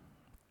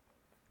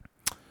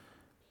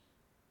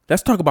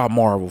 Let's talk about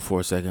Marvel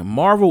for a second.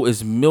 Marvel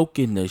is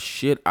milking the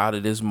shit out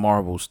of this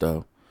Marvel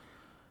stuff.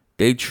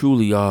 They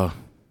truly are.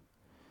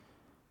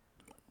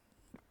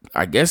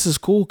 I guess it's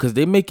cool because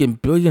they're making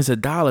billions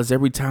of dollars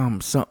every time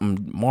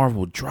something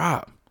Marvel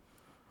drop.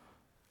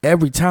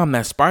 Every time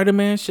that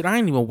Spider-Man shit, I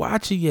ain't even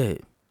watch it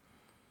yet.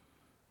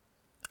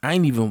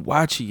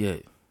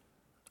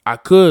 I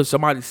could.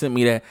 Somebody sent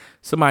me that,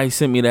 you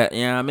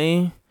know what I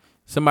mean?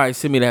 Somebody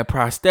sent me that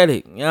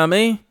prosthetic, you know what I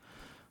mean?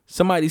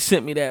 Somebody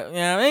sent me that, you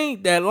know what I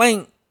mean? That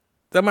link.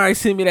 Somebody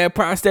sent me that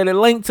prosthetic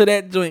link to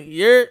that joint.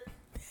 Yeah.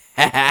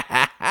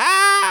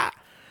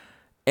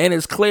 And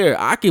it's clear.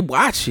 I can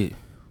watch it.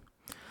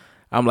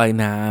 I'm like,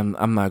 nah,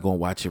 I'm not going to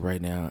watch it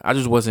right now. I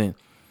just wasn't,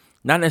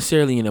 not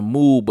necessarily in the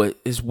mood, but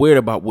it's weird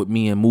about with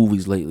me in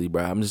movies lately,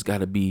 bro. I just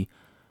got to be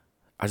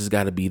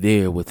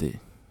there with it.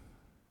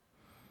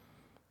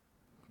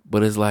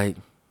 But it's like,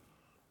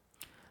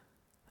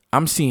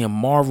 I'm seeing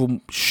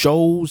Marvel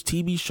shows,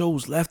 TV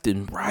shows left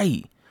and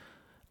right.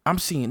 I'm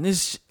seeing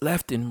this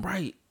left and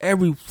right.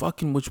 Every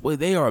fucking which way.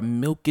 They are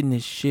milking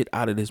this shit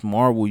out of this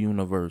Marvel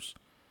universe.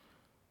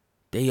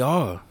 They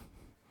are.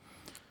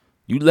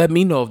 You let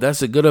me know if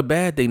that's a good or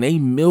bad thing. They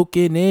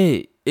milking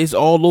it. It's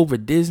all over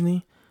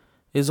Disney.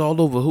 It's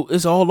all over who?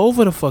 It's all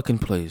over the fucking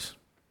place.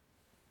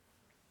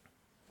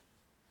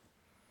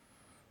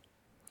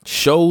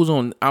 Shows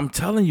on, I'm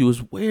telling you,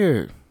 it's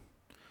weird.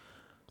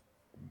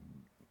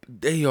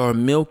 They are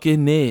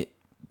milking it.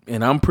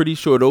 And I'm pretty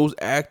sure those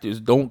actors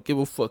don't give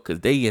a fuck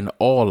because they in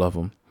all of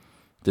them.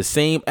 The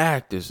same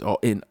actors are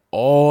in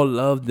all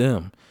of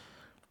them.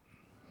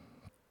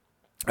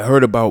 I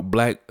heard about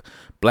Black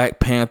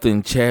Panther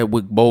and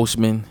Chadwick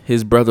Boseman.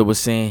 His brother was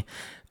saying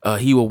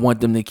he would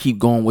want them to keep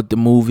going with the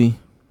movie.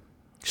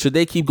 Should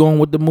they keep going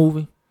with the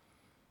movie?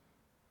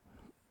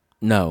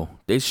 No.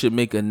 They should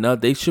make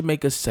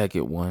a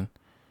second one.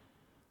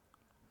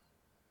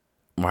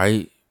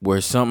 Right?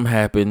 Where something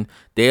happened.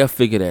 They'll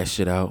figure that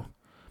shit out.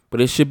 But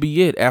it should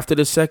be it. After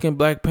the second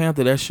Black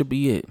Panther, that should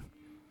be it.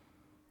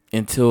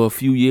 Until a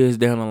few years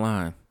down the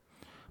line.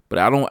 But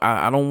I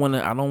don't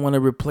want to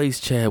replace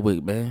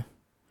Chadwick, man.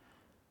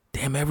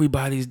 Damn,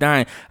 everybody's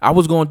dying. I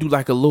was going to do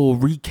like a little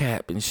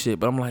recap and shit,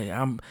 but I'm like,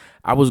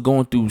 I was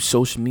going through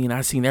social media and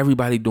I seen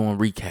everybody doing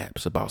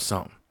recaps about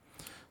something.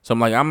 So I'm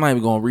like, I'm not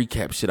even going to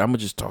recap shit. I'm gonna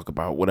just talk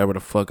about whatever the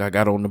fuck I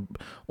got on the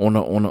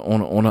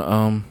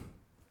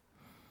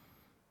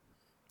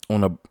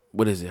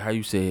what is it? How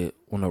you say it?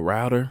 On the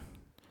router?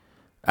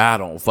 I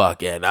don't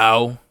fucking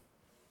know.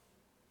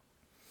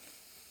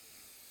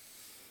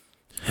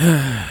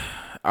 I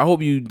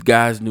hope you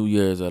guys' New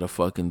Year's are the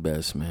fucking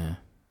best, man.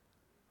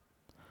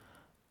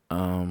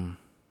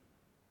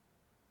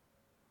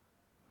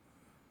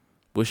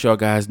 What's y'all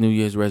guys' New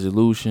Year's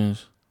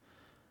resolutions?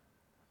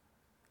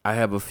 I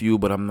have a few,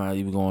 but I'm not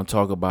even going to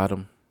talk about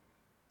them.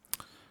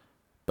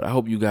 But I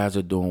hope you guys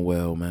are doing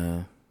well,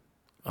 man.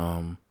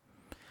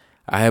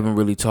 I haven't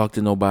really talked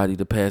to nobody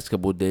the past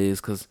couple of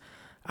days because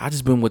I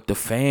just been with the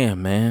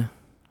fam, man.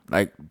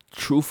 Like,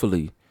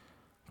 truthfully,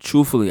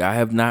 I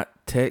have not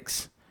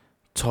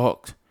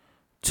talked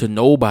to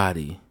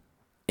nobody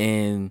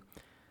in,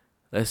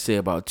 let's say,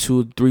 about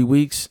 2 to 3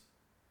 weeks.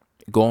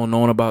 Going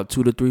on about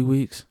 2 to 3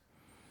 weeks.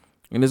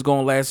 And it's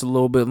going to last a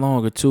little bit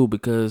longer, too,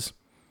 because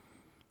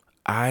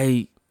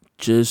I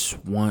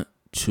just want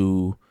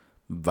to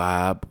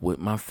vibe with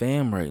my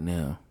fam right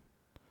now.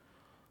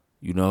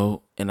 you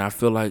know, and I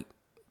feel like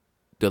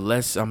the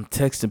less I'm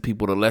texting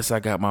people, the less I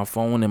got my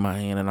phone in my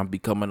hand, and I'm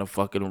becoming a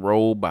fucking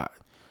robot.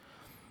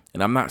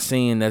 And I'm not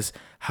saying that's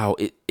how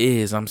it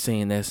is. I'm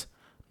saying that's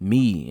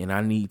me, and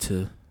I need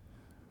to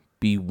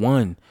be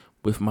one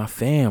with my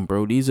fam,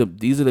 bro. These are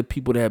the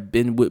people that have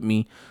been with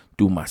me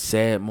through my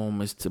sad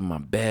moments, to my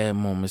bad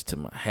moments, to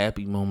my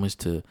happy moments,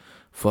 to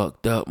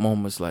fucked up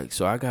moments. Like,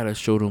 so I gotta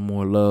show them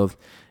more love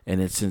in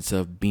a sense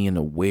of being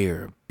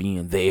aware,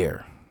 being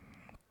there,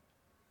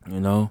 you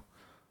know.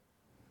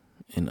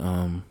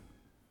 And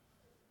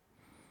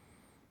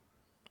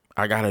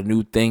I got a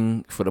new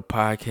thing for the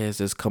podcast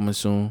that's coming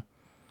soon,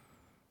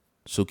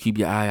 so keep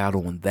your eye out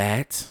on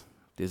that.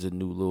 There's a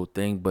new little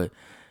thing, but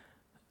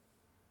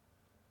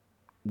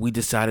we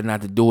decided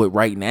not to do it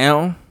right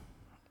now.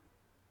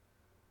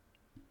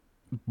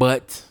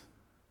 But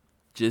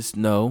just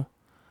know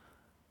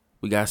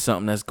we got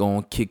something that's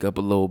going to kick up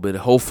a little bit.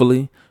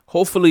 Hopefully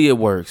it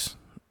works.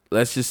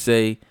 Let's just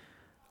say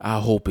I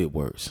hope it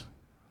works.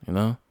 You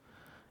know,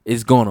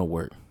 it's going to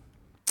work.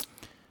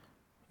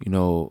 You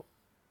know,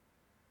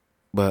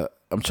 but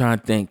I'm trying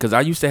to think, because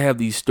I used to have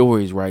these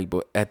stories, right?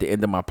 But at the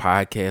end of my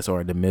podcast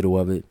or in the middle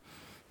of it,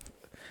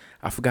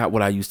 I forgot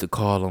what I used to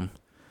call them,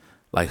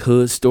 like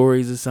hood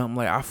stories or something.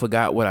 Like, I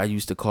forgot what I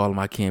used to call them.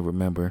 I can't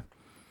remember.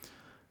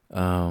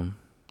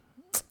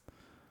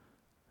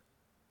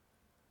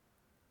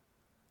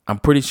 I'm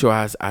pretty sure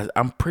I've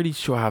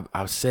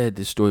said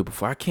this story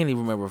before. I can't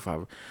even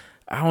remember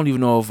I don't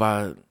even know if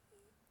I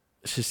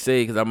should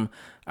say, because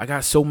I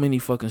got so many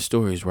fucking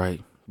stories,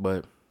 right?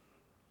 But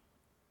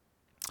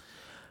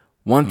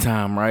one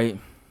time, right,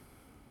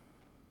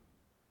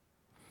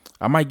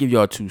 I might give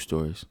y'all two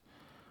stories,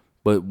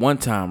 but one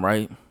time,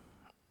 right,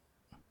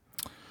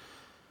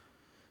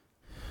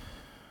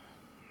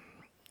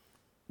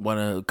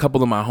 a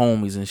couple of my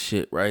homies and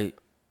shit, right,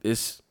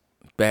 it's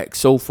back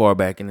so far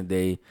back in the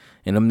day,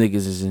 and them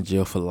niggas is in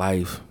jail for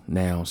life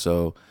now,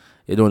 so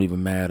it don't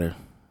even matter.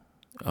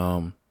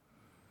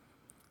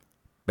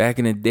 Back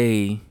in the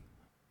day,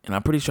 and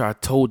I'm pretty sure I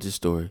told this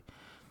story,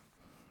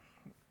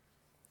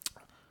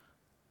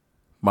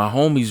 my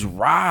homies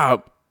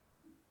robbed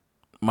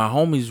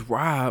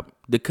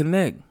the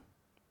Connect.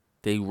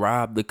 They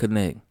robbed the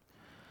Connect.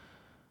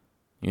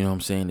 You know what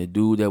I'm saying? The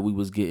dude that we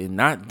was getting,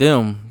 not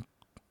them,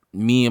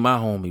 me and my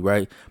homie,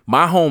 right?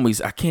 My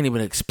homies, I can't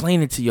even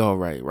explain it to y'all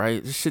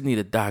right? This shit need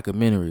a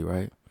documentary,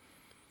 right?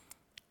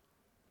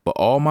 But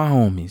all my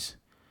homies,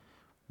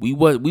 we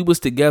was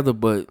together,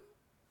 but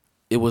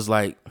it was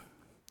like,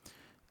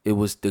 it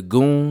was the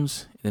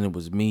goons, and it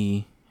was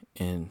me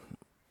and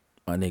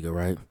my nigga,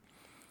 right?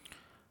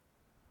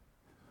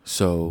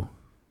 So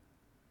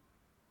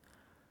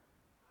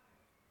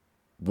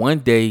one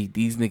day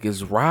these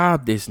niggas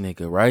robbed this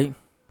nigga, right?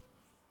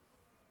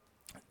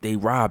 They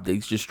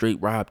just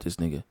straight robbed this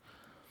nigga.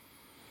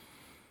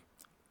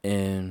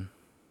 And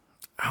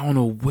I don't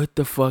know what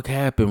the fuck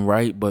happened,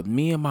 right? But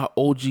me and my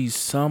OGs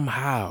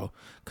somehow,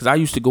 because I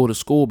used to go to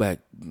school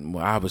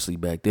obviously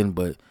back then,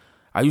 but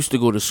I used to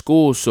go to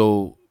school,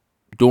 so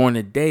during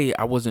the day,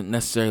 I wasn't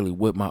necessarily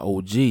with my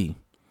OG,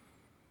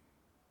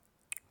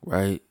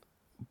 right?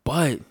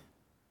 But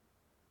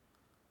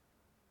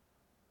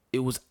it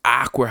was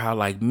awkward how,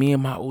 like, me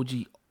and my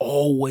OG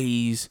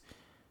always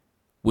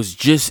was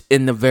just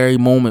in the very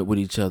moment with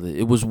each other.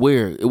 It was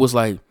weird. It was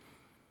like,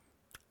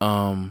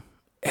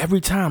 every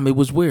time it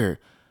was weird.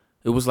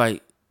 It was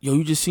like, yo,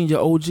 you just seen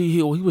your OG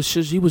here? He was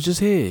just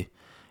here.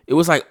 It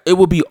was like, it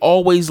would be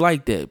always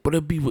like that, but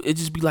it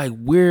just be like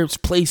weird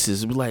places.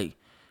 It'd be like,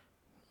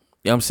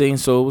 you know what I'm saying?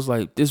 So it was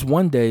like this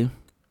one day,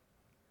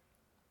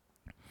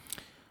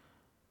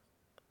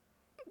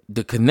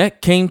 the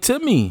Connect came to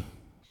me.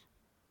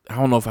 I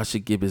don't know if I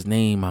should give his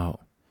name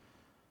out.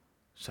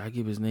 Should I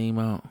give his name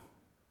out?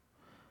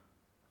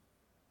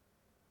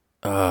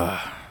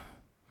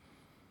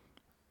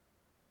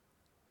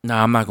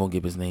 Nah, I'm not gonna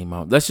give his name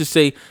out. Let's just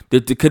say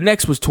the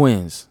Connects was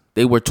twins.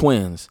 They were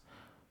twins,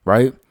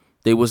 right?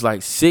 They was like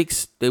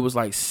 6'2",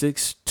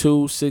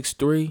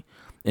 6'3",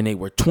 and they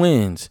were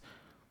twins.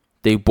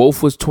 They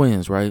both was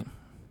twins, right?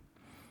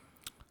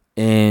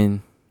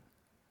 And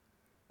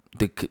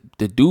the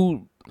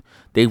dude,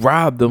 they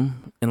robbed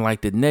them, and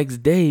like the next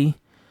day,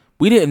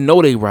 we didn't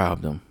know they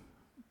robbed them.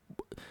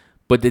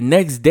 But the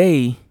next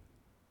day,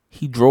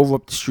 he drove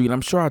up the street.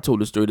 I'm sure I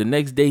told the story. The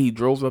next day, he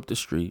drove up the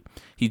street.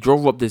 He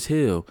drove up this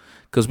hill,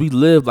 because we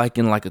lived like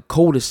in like a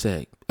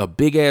cul-de-sac, a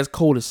big ass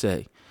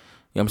cul-de-sac.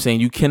 You know what I'm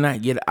saying? You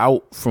cannot get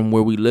out from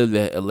where we live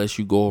at unless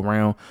you go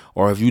around,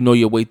 or if you know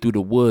your way through the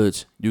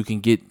woods, you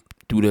can get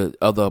through the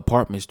other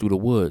apartments through the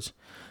woods,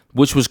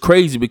 which was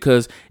crazy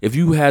because if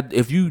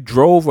you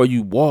drove or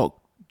you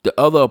walked, the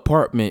other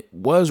apartment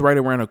was right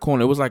around the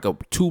corner. It was like a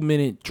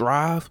 2-minute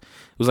drive.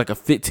 It was like a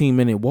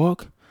 15-minute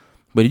walk.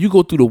 But if you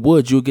go through the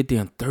woods, you'll get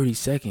there in 30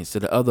 seconds to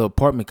the other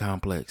apartment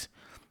complex,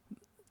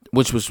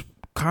 which was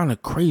kind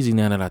of crazy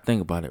now that I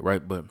think about it,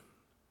 right? But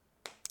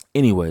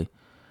anyway,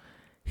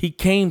 he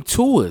came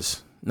to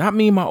us, not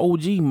me and my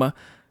OG.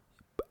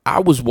 I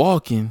was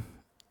walking,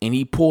 and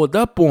he pulled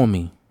up on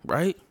me,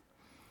 right?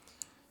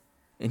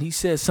 And he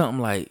said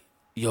something like,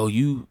 yo,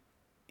 you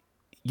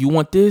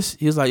want this?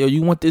 He was like, yo,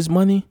 you want this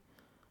money?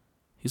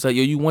 He's like,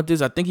 yo, you want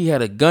this? I think he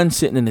had a gun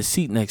sitting in the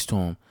seat next to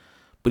him.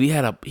 But he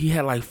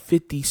had like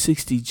 50,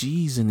 60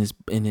 G's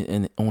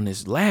on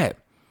his lap.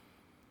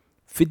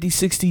 50,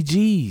 60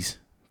 G's.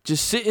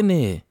 Just sitting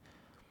there.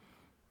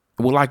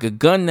 With like a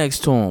gun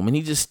next to him. And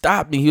he just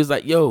stopped me. He was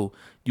like, yo,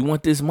 you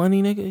want this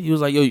money, nigga? He was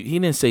like, yo, he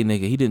didn't say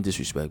nigga. He didn't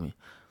disrespect me.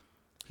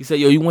 He said,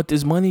 yo, you want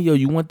this money? Yo,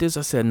 you want this?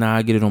 I said, nah,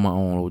 I get it on my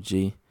own,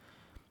 OG.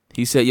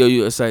 He said, yo,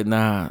 it's like,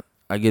 nah,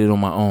 I get it on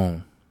my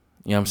own.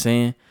 You know what I'm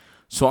saying?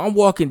 So I'm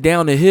walking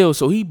down the hill.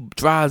 So he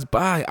drives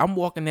by. I'm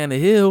walking down the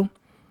hill.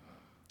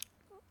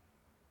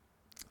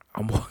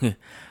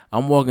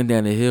 I'm walking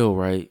down the hill,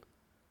 right?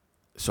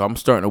 So I'm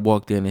starting to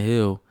walk down the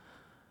hill.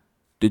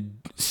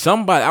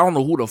 Somebody, I don't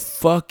know who the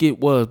fuck it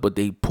was, but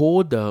they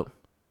pulled up.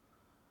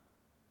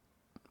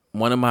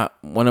 One of my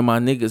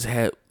niggas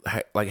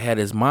had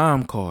his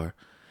mom car.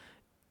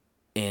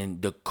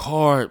 And the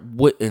car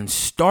wouldn't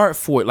start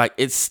for it. Like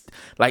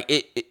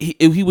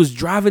he was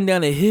driving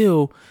down the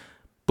hill,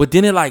 but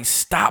then it like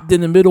stopped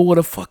in the middle of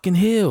the fucking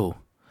hill.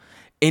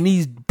 And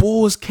these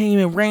bulls came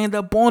and ran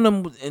up on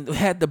him and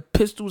had the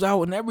pistols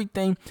out and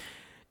everything.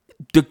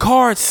 The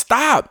car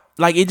stopped.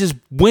 Like it just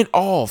went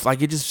off.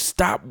 Like it just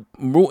stopped.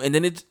 And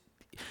then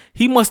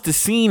he must have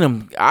seen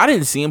him. I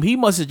didn't see him. He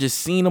must have just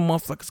seen them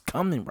motherfuckers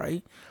coming,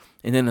 right?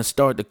 And then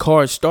the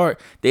car start.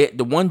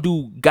 The one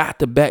dude got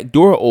the back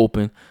door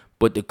open.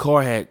 But the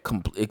car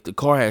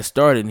had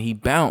started and he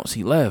bounced.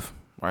 He left,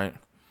 right?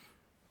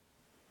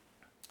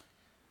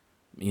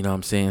 You know what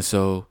I'm saying?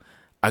 So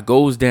I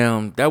goes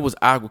down. That was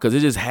awkward because it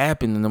just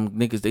happened and them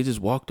niggas, they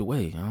just walked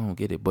away. I don't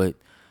get it. But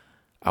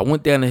I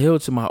went down the hill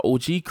to my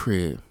OG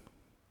crib.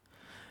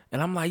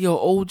 And I'm like, yo,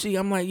 OG.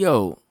 I'm like,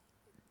 yo,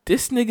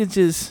 this nigga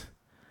just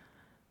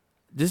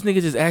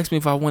asked me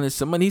if I wanted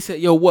some money. He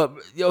said, yo, what?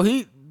 Yo,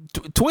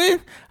 Twin?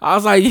 I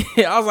was like,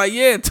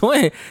 yeah,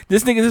 twin.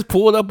 This nigga just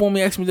pulled up on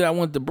me, asked me that I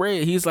want the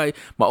bread. He's like,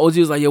 my OG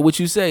was like, yo, what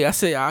you say? I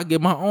said, I'll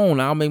get my own.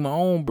 I'll make my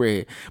own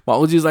bread. My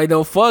OG was like,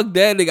 no, fuck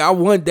that, nigga. I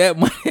want that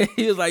money.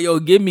 He was like, yo,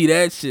 give me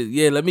that shit.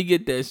 Yeah, let me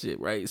get that shit,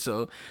 right?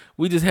 So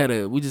we just had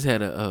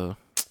a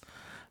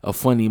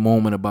funny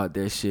moment about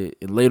that shit.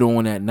 And later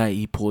on that night,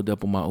 he pulled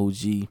up on my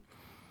OG.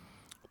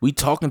 We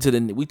talking to the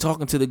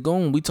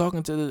goon. We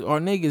talking to our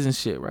niggas and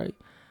shit, right?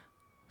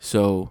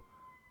 So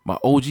my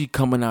OG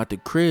coming out the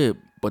crib,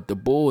 but the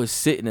boy is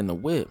sitting in the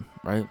whip,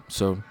 right?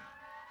 So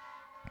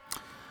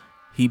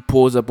he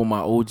pulls up on my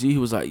OG. He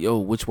was like, yo,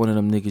 which one of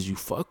them niggas you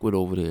fuck with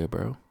over there,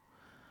 bro?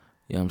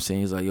 You know what I'm saying?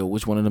 He's like, yo,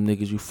 which one of them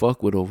niggas you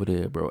fuck with over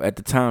there, bro? At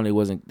the time,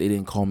 they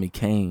didn't call me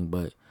Kane,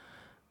 but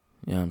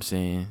you know what I'm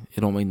saying?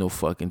 It don't make no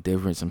fucking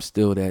difference. I'm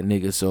still that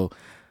nigga. So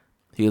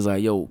he was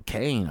like, yo,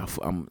 Kane, I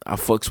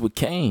fucks with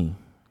Kane.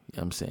 You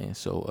know what I'm saying?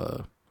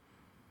 So,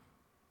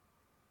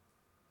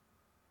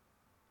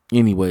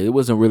 anyway, it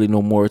wasn't really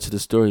no more to the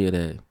story of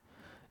that.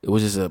 It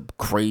was just a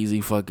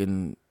crazy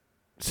fucking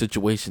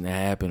situation that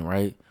happened,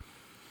 right?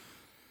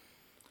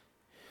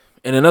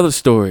 And another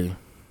story.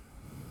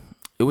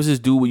 It was this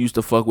dude we used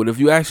to fuck with. If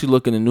you actually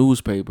look in the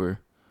newspaper,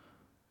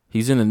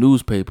 he's in the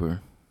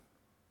newspaper.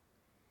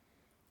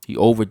 He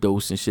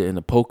overdosed and shit in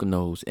the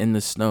Poconos in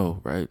the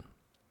snow, right?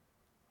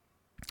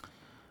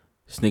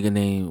 This nigga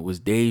name was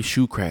Dave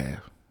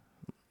Shoecraft.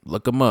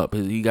 Look him up.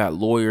 He got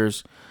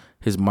lawyers.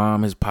 His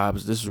mom, his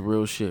pops, this is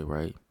real shit,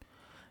 right?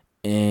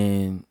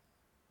 And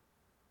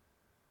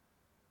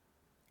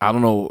I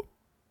don't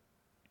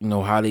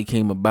know, how they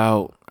came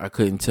about. I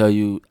couldn't tell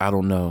you. I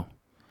don't know.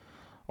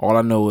 All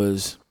I know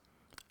is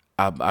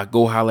I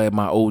go holler at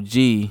my OG,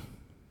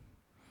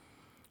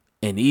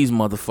 and these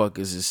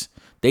motherfuckers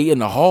they in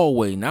the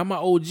hallway. Not my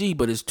OG,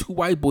 but it's two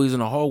white boys in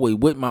the hallway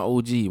with my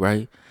OG,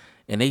 right?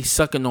 And they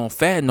sucking on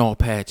fentanyl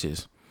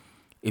patches.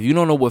 If you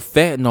don't know what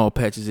fentanyl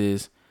patches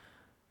is,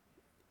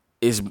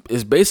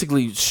 it's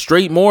basically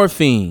straight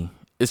morphine.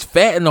 It's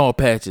fentanyl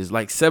patches,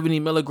 like 70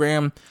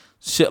 milligram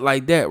shit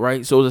like that,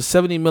 right? So it's a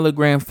 70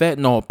 milligram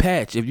fentanyl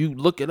patch. If you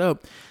look it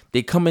up,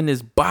 they come in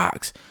this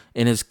box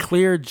and it's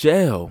clear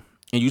gel.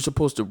 And you're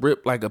supposed to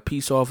rip like a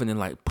piece off and then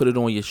like put it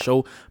on your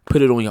shoulder,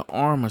 put it on your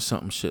arm or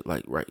something shit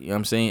like, right? You know what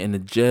I'm saying? And the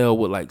gel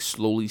would like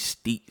slowly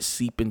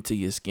seep into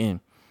your skin.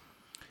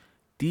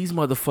 These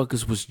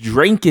motherfuckers was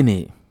drinking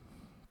it.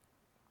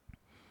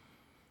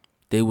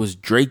 They was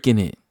drinking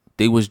it.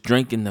 They was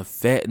drinking the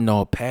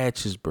fentanyl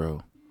patches,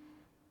 bro.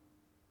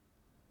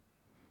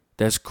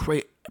 That's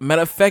crazy.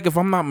 Matter of fact, if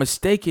I'm not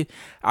mistaken,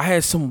 I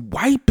had some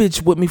white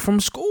bitch with me from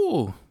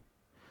school.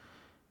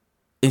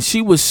 And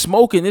she was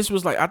smoking. This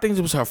was like, I think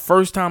it was her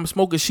first time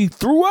smoking. She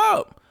threw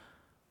up.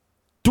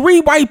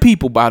 3 white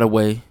people, by the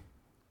way.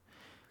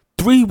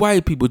 3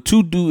 white people.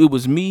 2 dudes. It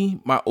was me,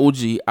 my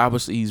OG.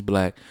 Obviously, he's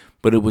black.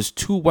 But it was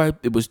 3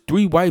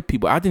 white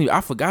people.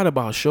 I forgot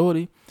about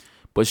Shorty.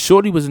 But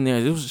Shorty was in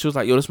there. She was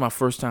like, yo, this is my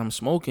first time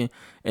smoking.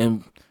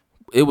 And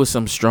it was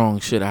some strong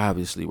shit,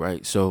 obviously,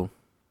 right? So,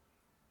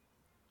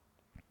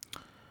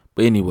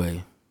 but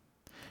anyway,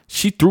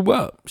 she threw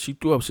up. She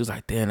was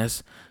like, damn,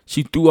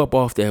 she threw up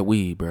off that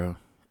weed, bro.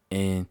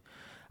 And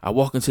I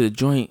walk into the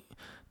joint,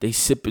 they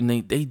sipping,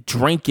 they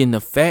drinking the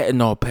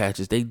fentanyl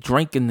patches. They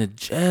drinking the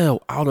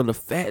gel out of the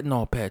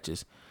fentanyl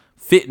patches.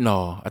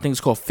 Fentanyl. I think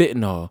it's called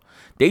fentanyl.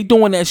 They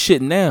doing that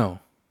shit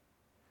now.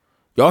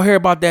 Y'all hear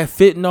about that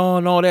fentanyl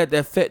and all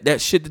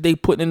that shit that they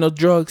putting in those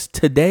drugs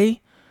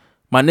today?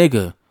 My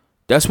nigga,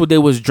 that's what they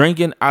was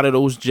drinking out of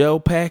those gel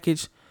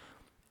package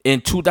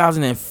in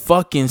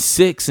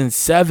 2006 and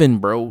 7,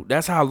 bro.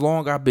 That's how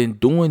long I've been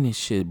doing this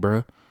shit,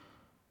 bro.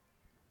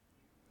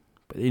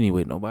 But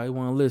anyway, nobody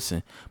want to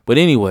listen. But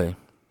anyway,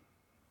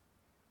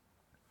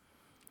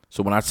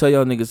 so when I tell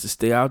y'all niggas to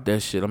stay out that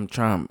shit,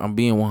 I'm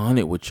being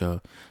 100 with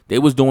y'all. They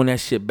was doing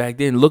that shit back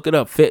then. Look it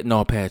up,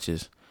 fentanyl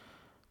patches.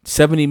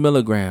 70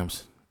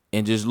 milligrams.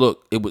 And just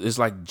look, it's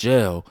like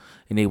gel.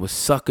 And they was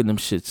sucking them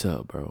shits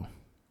up, bro.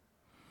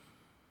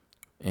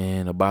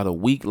 And about a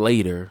week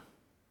later,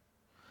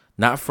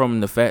 not from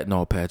the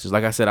fentanyl patches.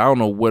 Like I said, I don't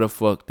know where the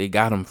fuck they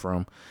got them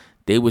from.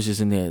 They was just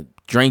in there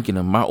drinking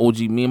them.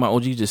 Me and my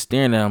OG just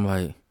staring at them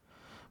like,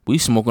 we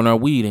smoking our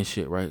weed and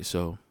shit, right?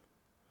 So,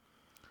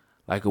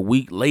 like a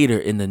week later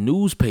in the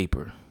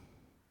newspaper,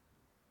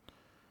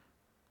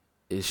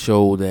 it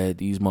showed that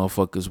these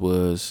motherfuckers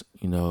was,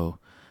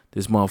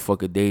 this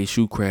motherfucker Dave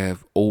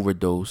Shoecraft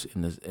overdosed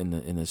in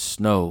the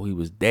snow. He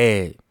was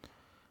dead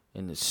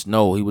in the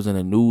snow. He was in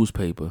a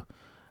newspaper.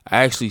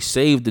 I actually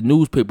saved the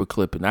newspaper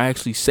clipping. I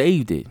actually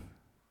saved it.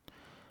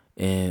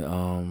 And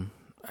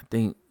I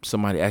think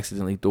somebody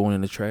accidentally threw it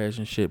in the trash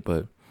and shit.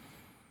 But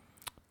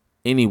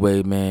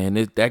anyway, man,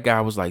 that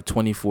guy was like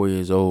 24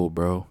 years old,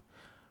 bro.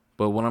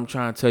 But what I'm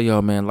trying to tell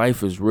y'all, man,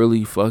 life is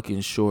really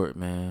fucking short,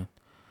 man.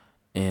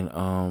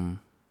 And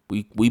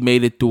we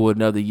made it through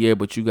another year,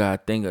 but you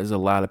gotta think there's a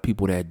lot of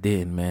people that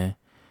didn't, man.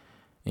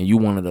 And you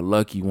one of the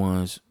lucky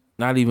ones.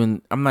 I'm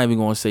not even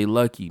gonna say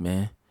lucky,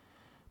 man.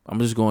 I'm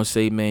just gonna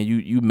say, man,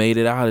 you made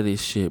it out of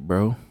this shit,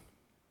 bro.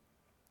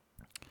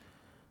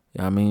 You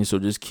know what I mean? So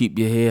just keep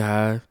your head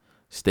high,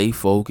 stay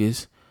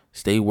focused,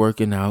 stay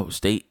working out,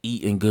 stay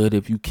eating good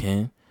if you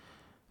can.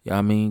 You know what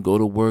I mean? Go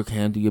to work,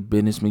 handle your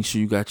business, make sure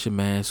you got your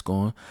mask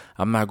on.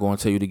 I'm not going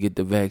to tell you to get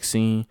the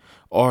vaccine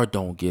or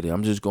don't get it.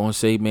 I'm just going to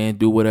say, man,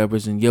 do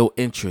whatever's in your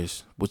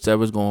interest.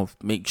 Whatever's going to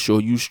make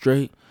sure you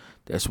straight,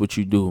 that's what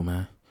you do,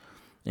 man.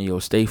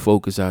 And, stay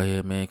focused out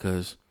here, man,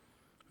 because,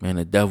 man,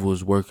 the devil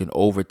is working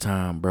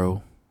overtime,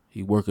 bro.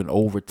 He working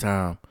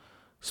overtime,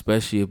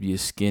 especially if your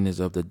skin is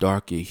of the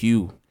darker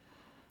hue.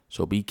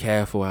 So be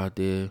careful out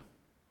there.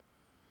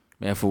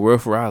 Man, for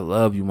real, I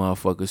love you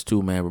motherfuckers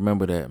too, man.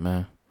 Remember that,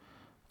 man.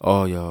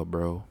 All y'all,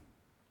 bro.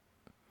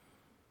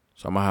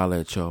 So I'm gonna holler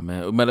at y'all,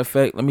 man. Matter of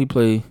fact, let me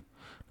play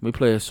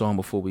a song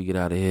before we get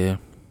out of here.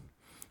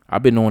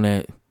 I've been on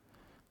that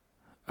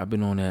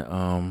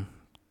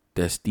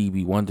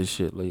Stevie Wonder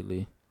shit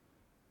lately.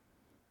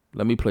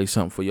 Let me play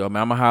something for y'all,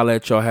 man. I'm gonna holler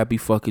at y'all. Happy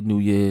fucking New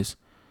Year's.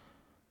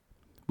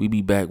 We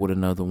be back with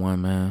another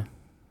one, man.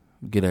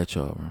 Get at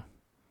y'all, bro.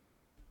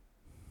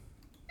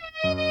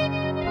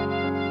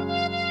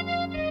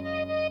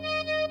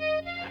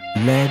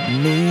 Let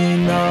me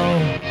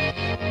know,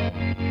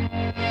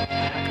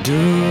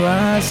 do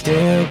I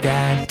still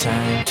got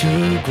time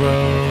to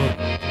grow?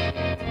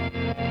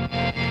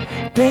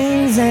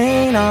 Things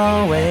ain't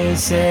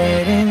always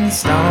set in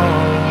stone.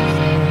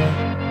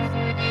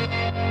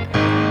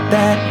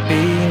 That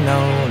be no,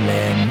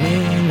 let me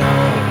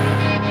know.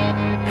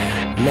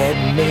 Let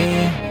me,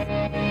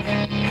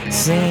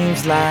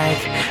 seems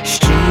like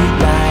street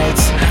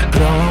lights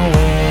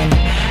glowing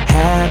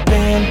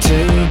happen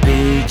to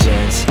be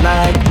just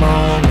like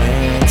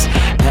moments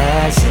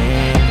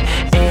passing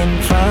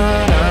in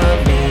front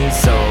of me.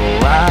 So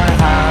I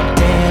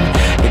hopped in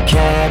the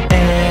cab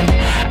and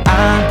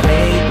I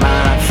paid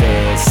my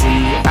fare.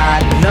 See,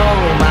 I know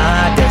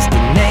my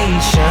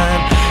destination,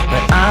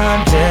 but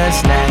I'm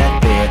just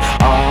not there.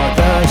 All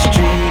the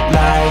street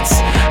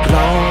lights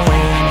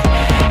glowing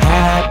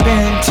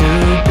happen to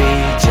be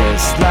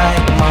just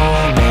like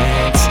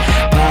moments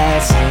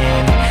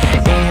passing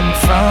in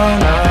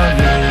front of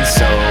me.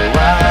 So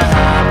I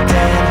hopped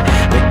in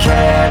the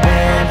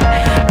cabin,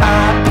 I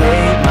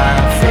paid my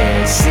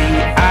fare. See,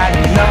 I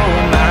know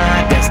my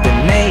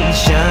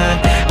destination,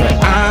 but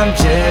I'm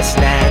just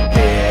not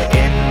there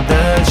in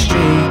the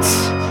streets.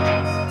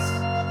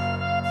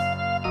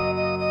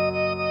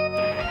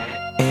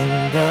 In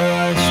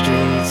the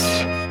streets,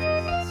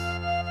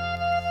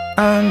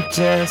 I'm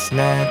just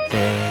not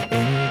there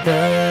in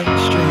the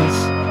streets.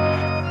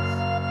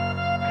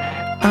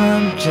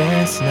 I'm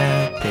just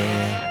not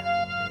there.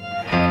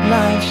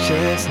 Life's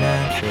just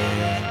not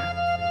fair.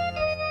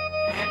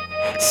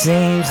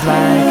 Seems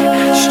like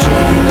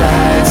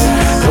streetlights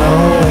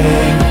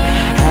glowing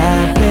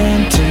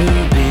happen to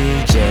be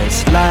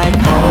just like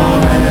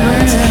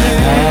moments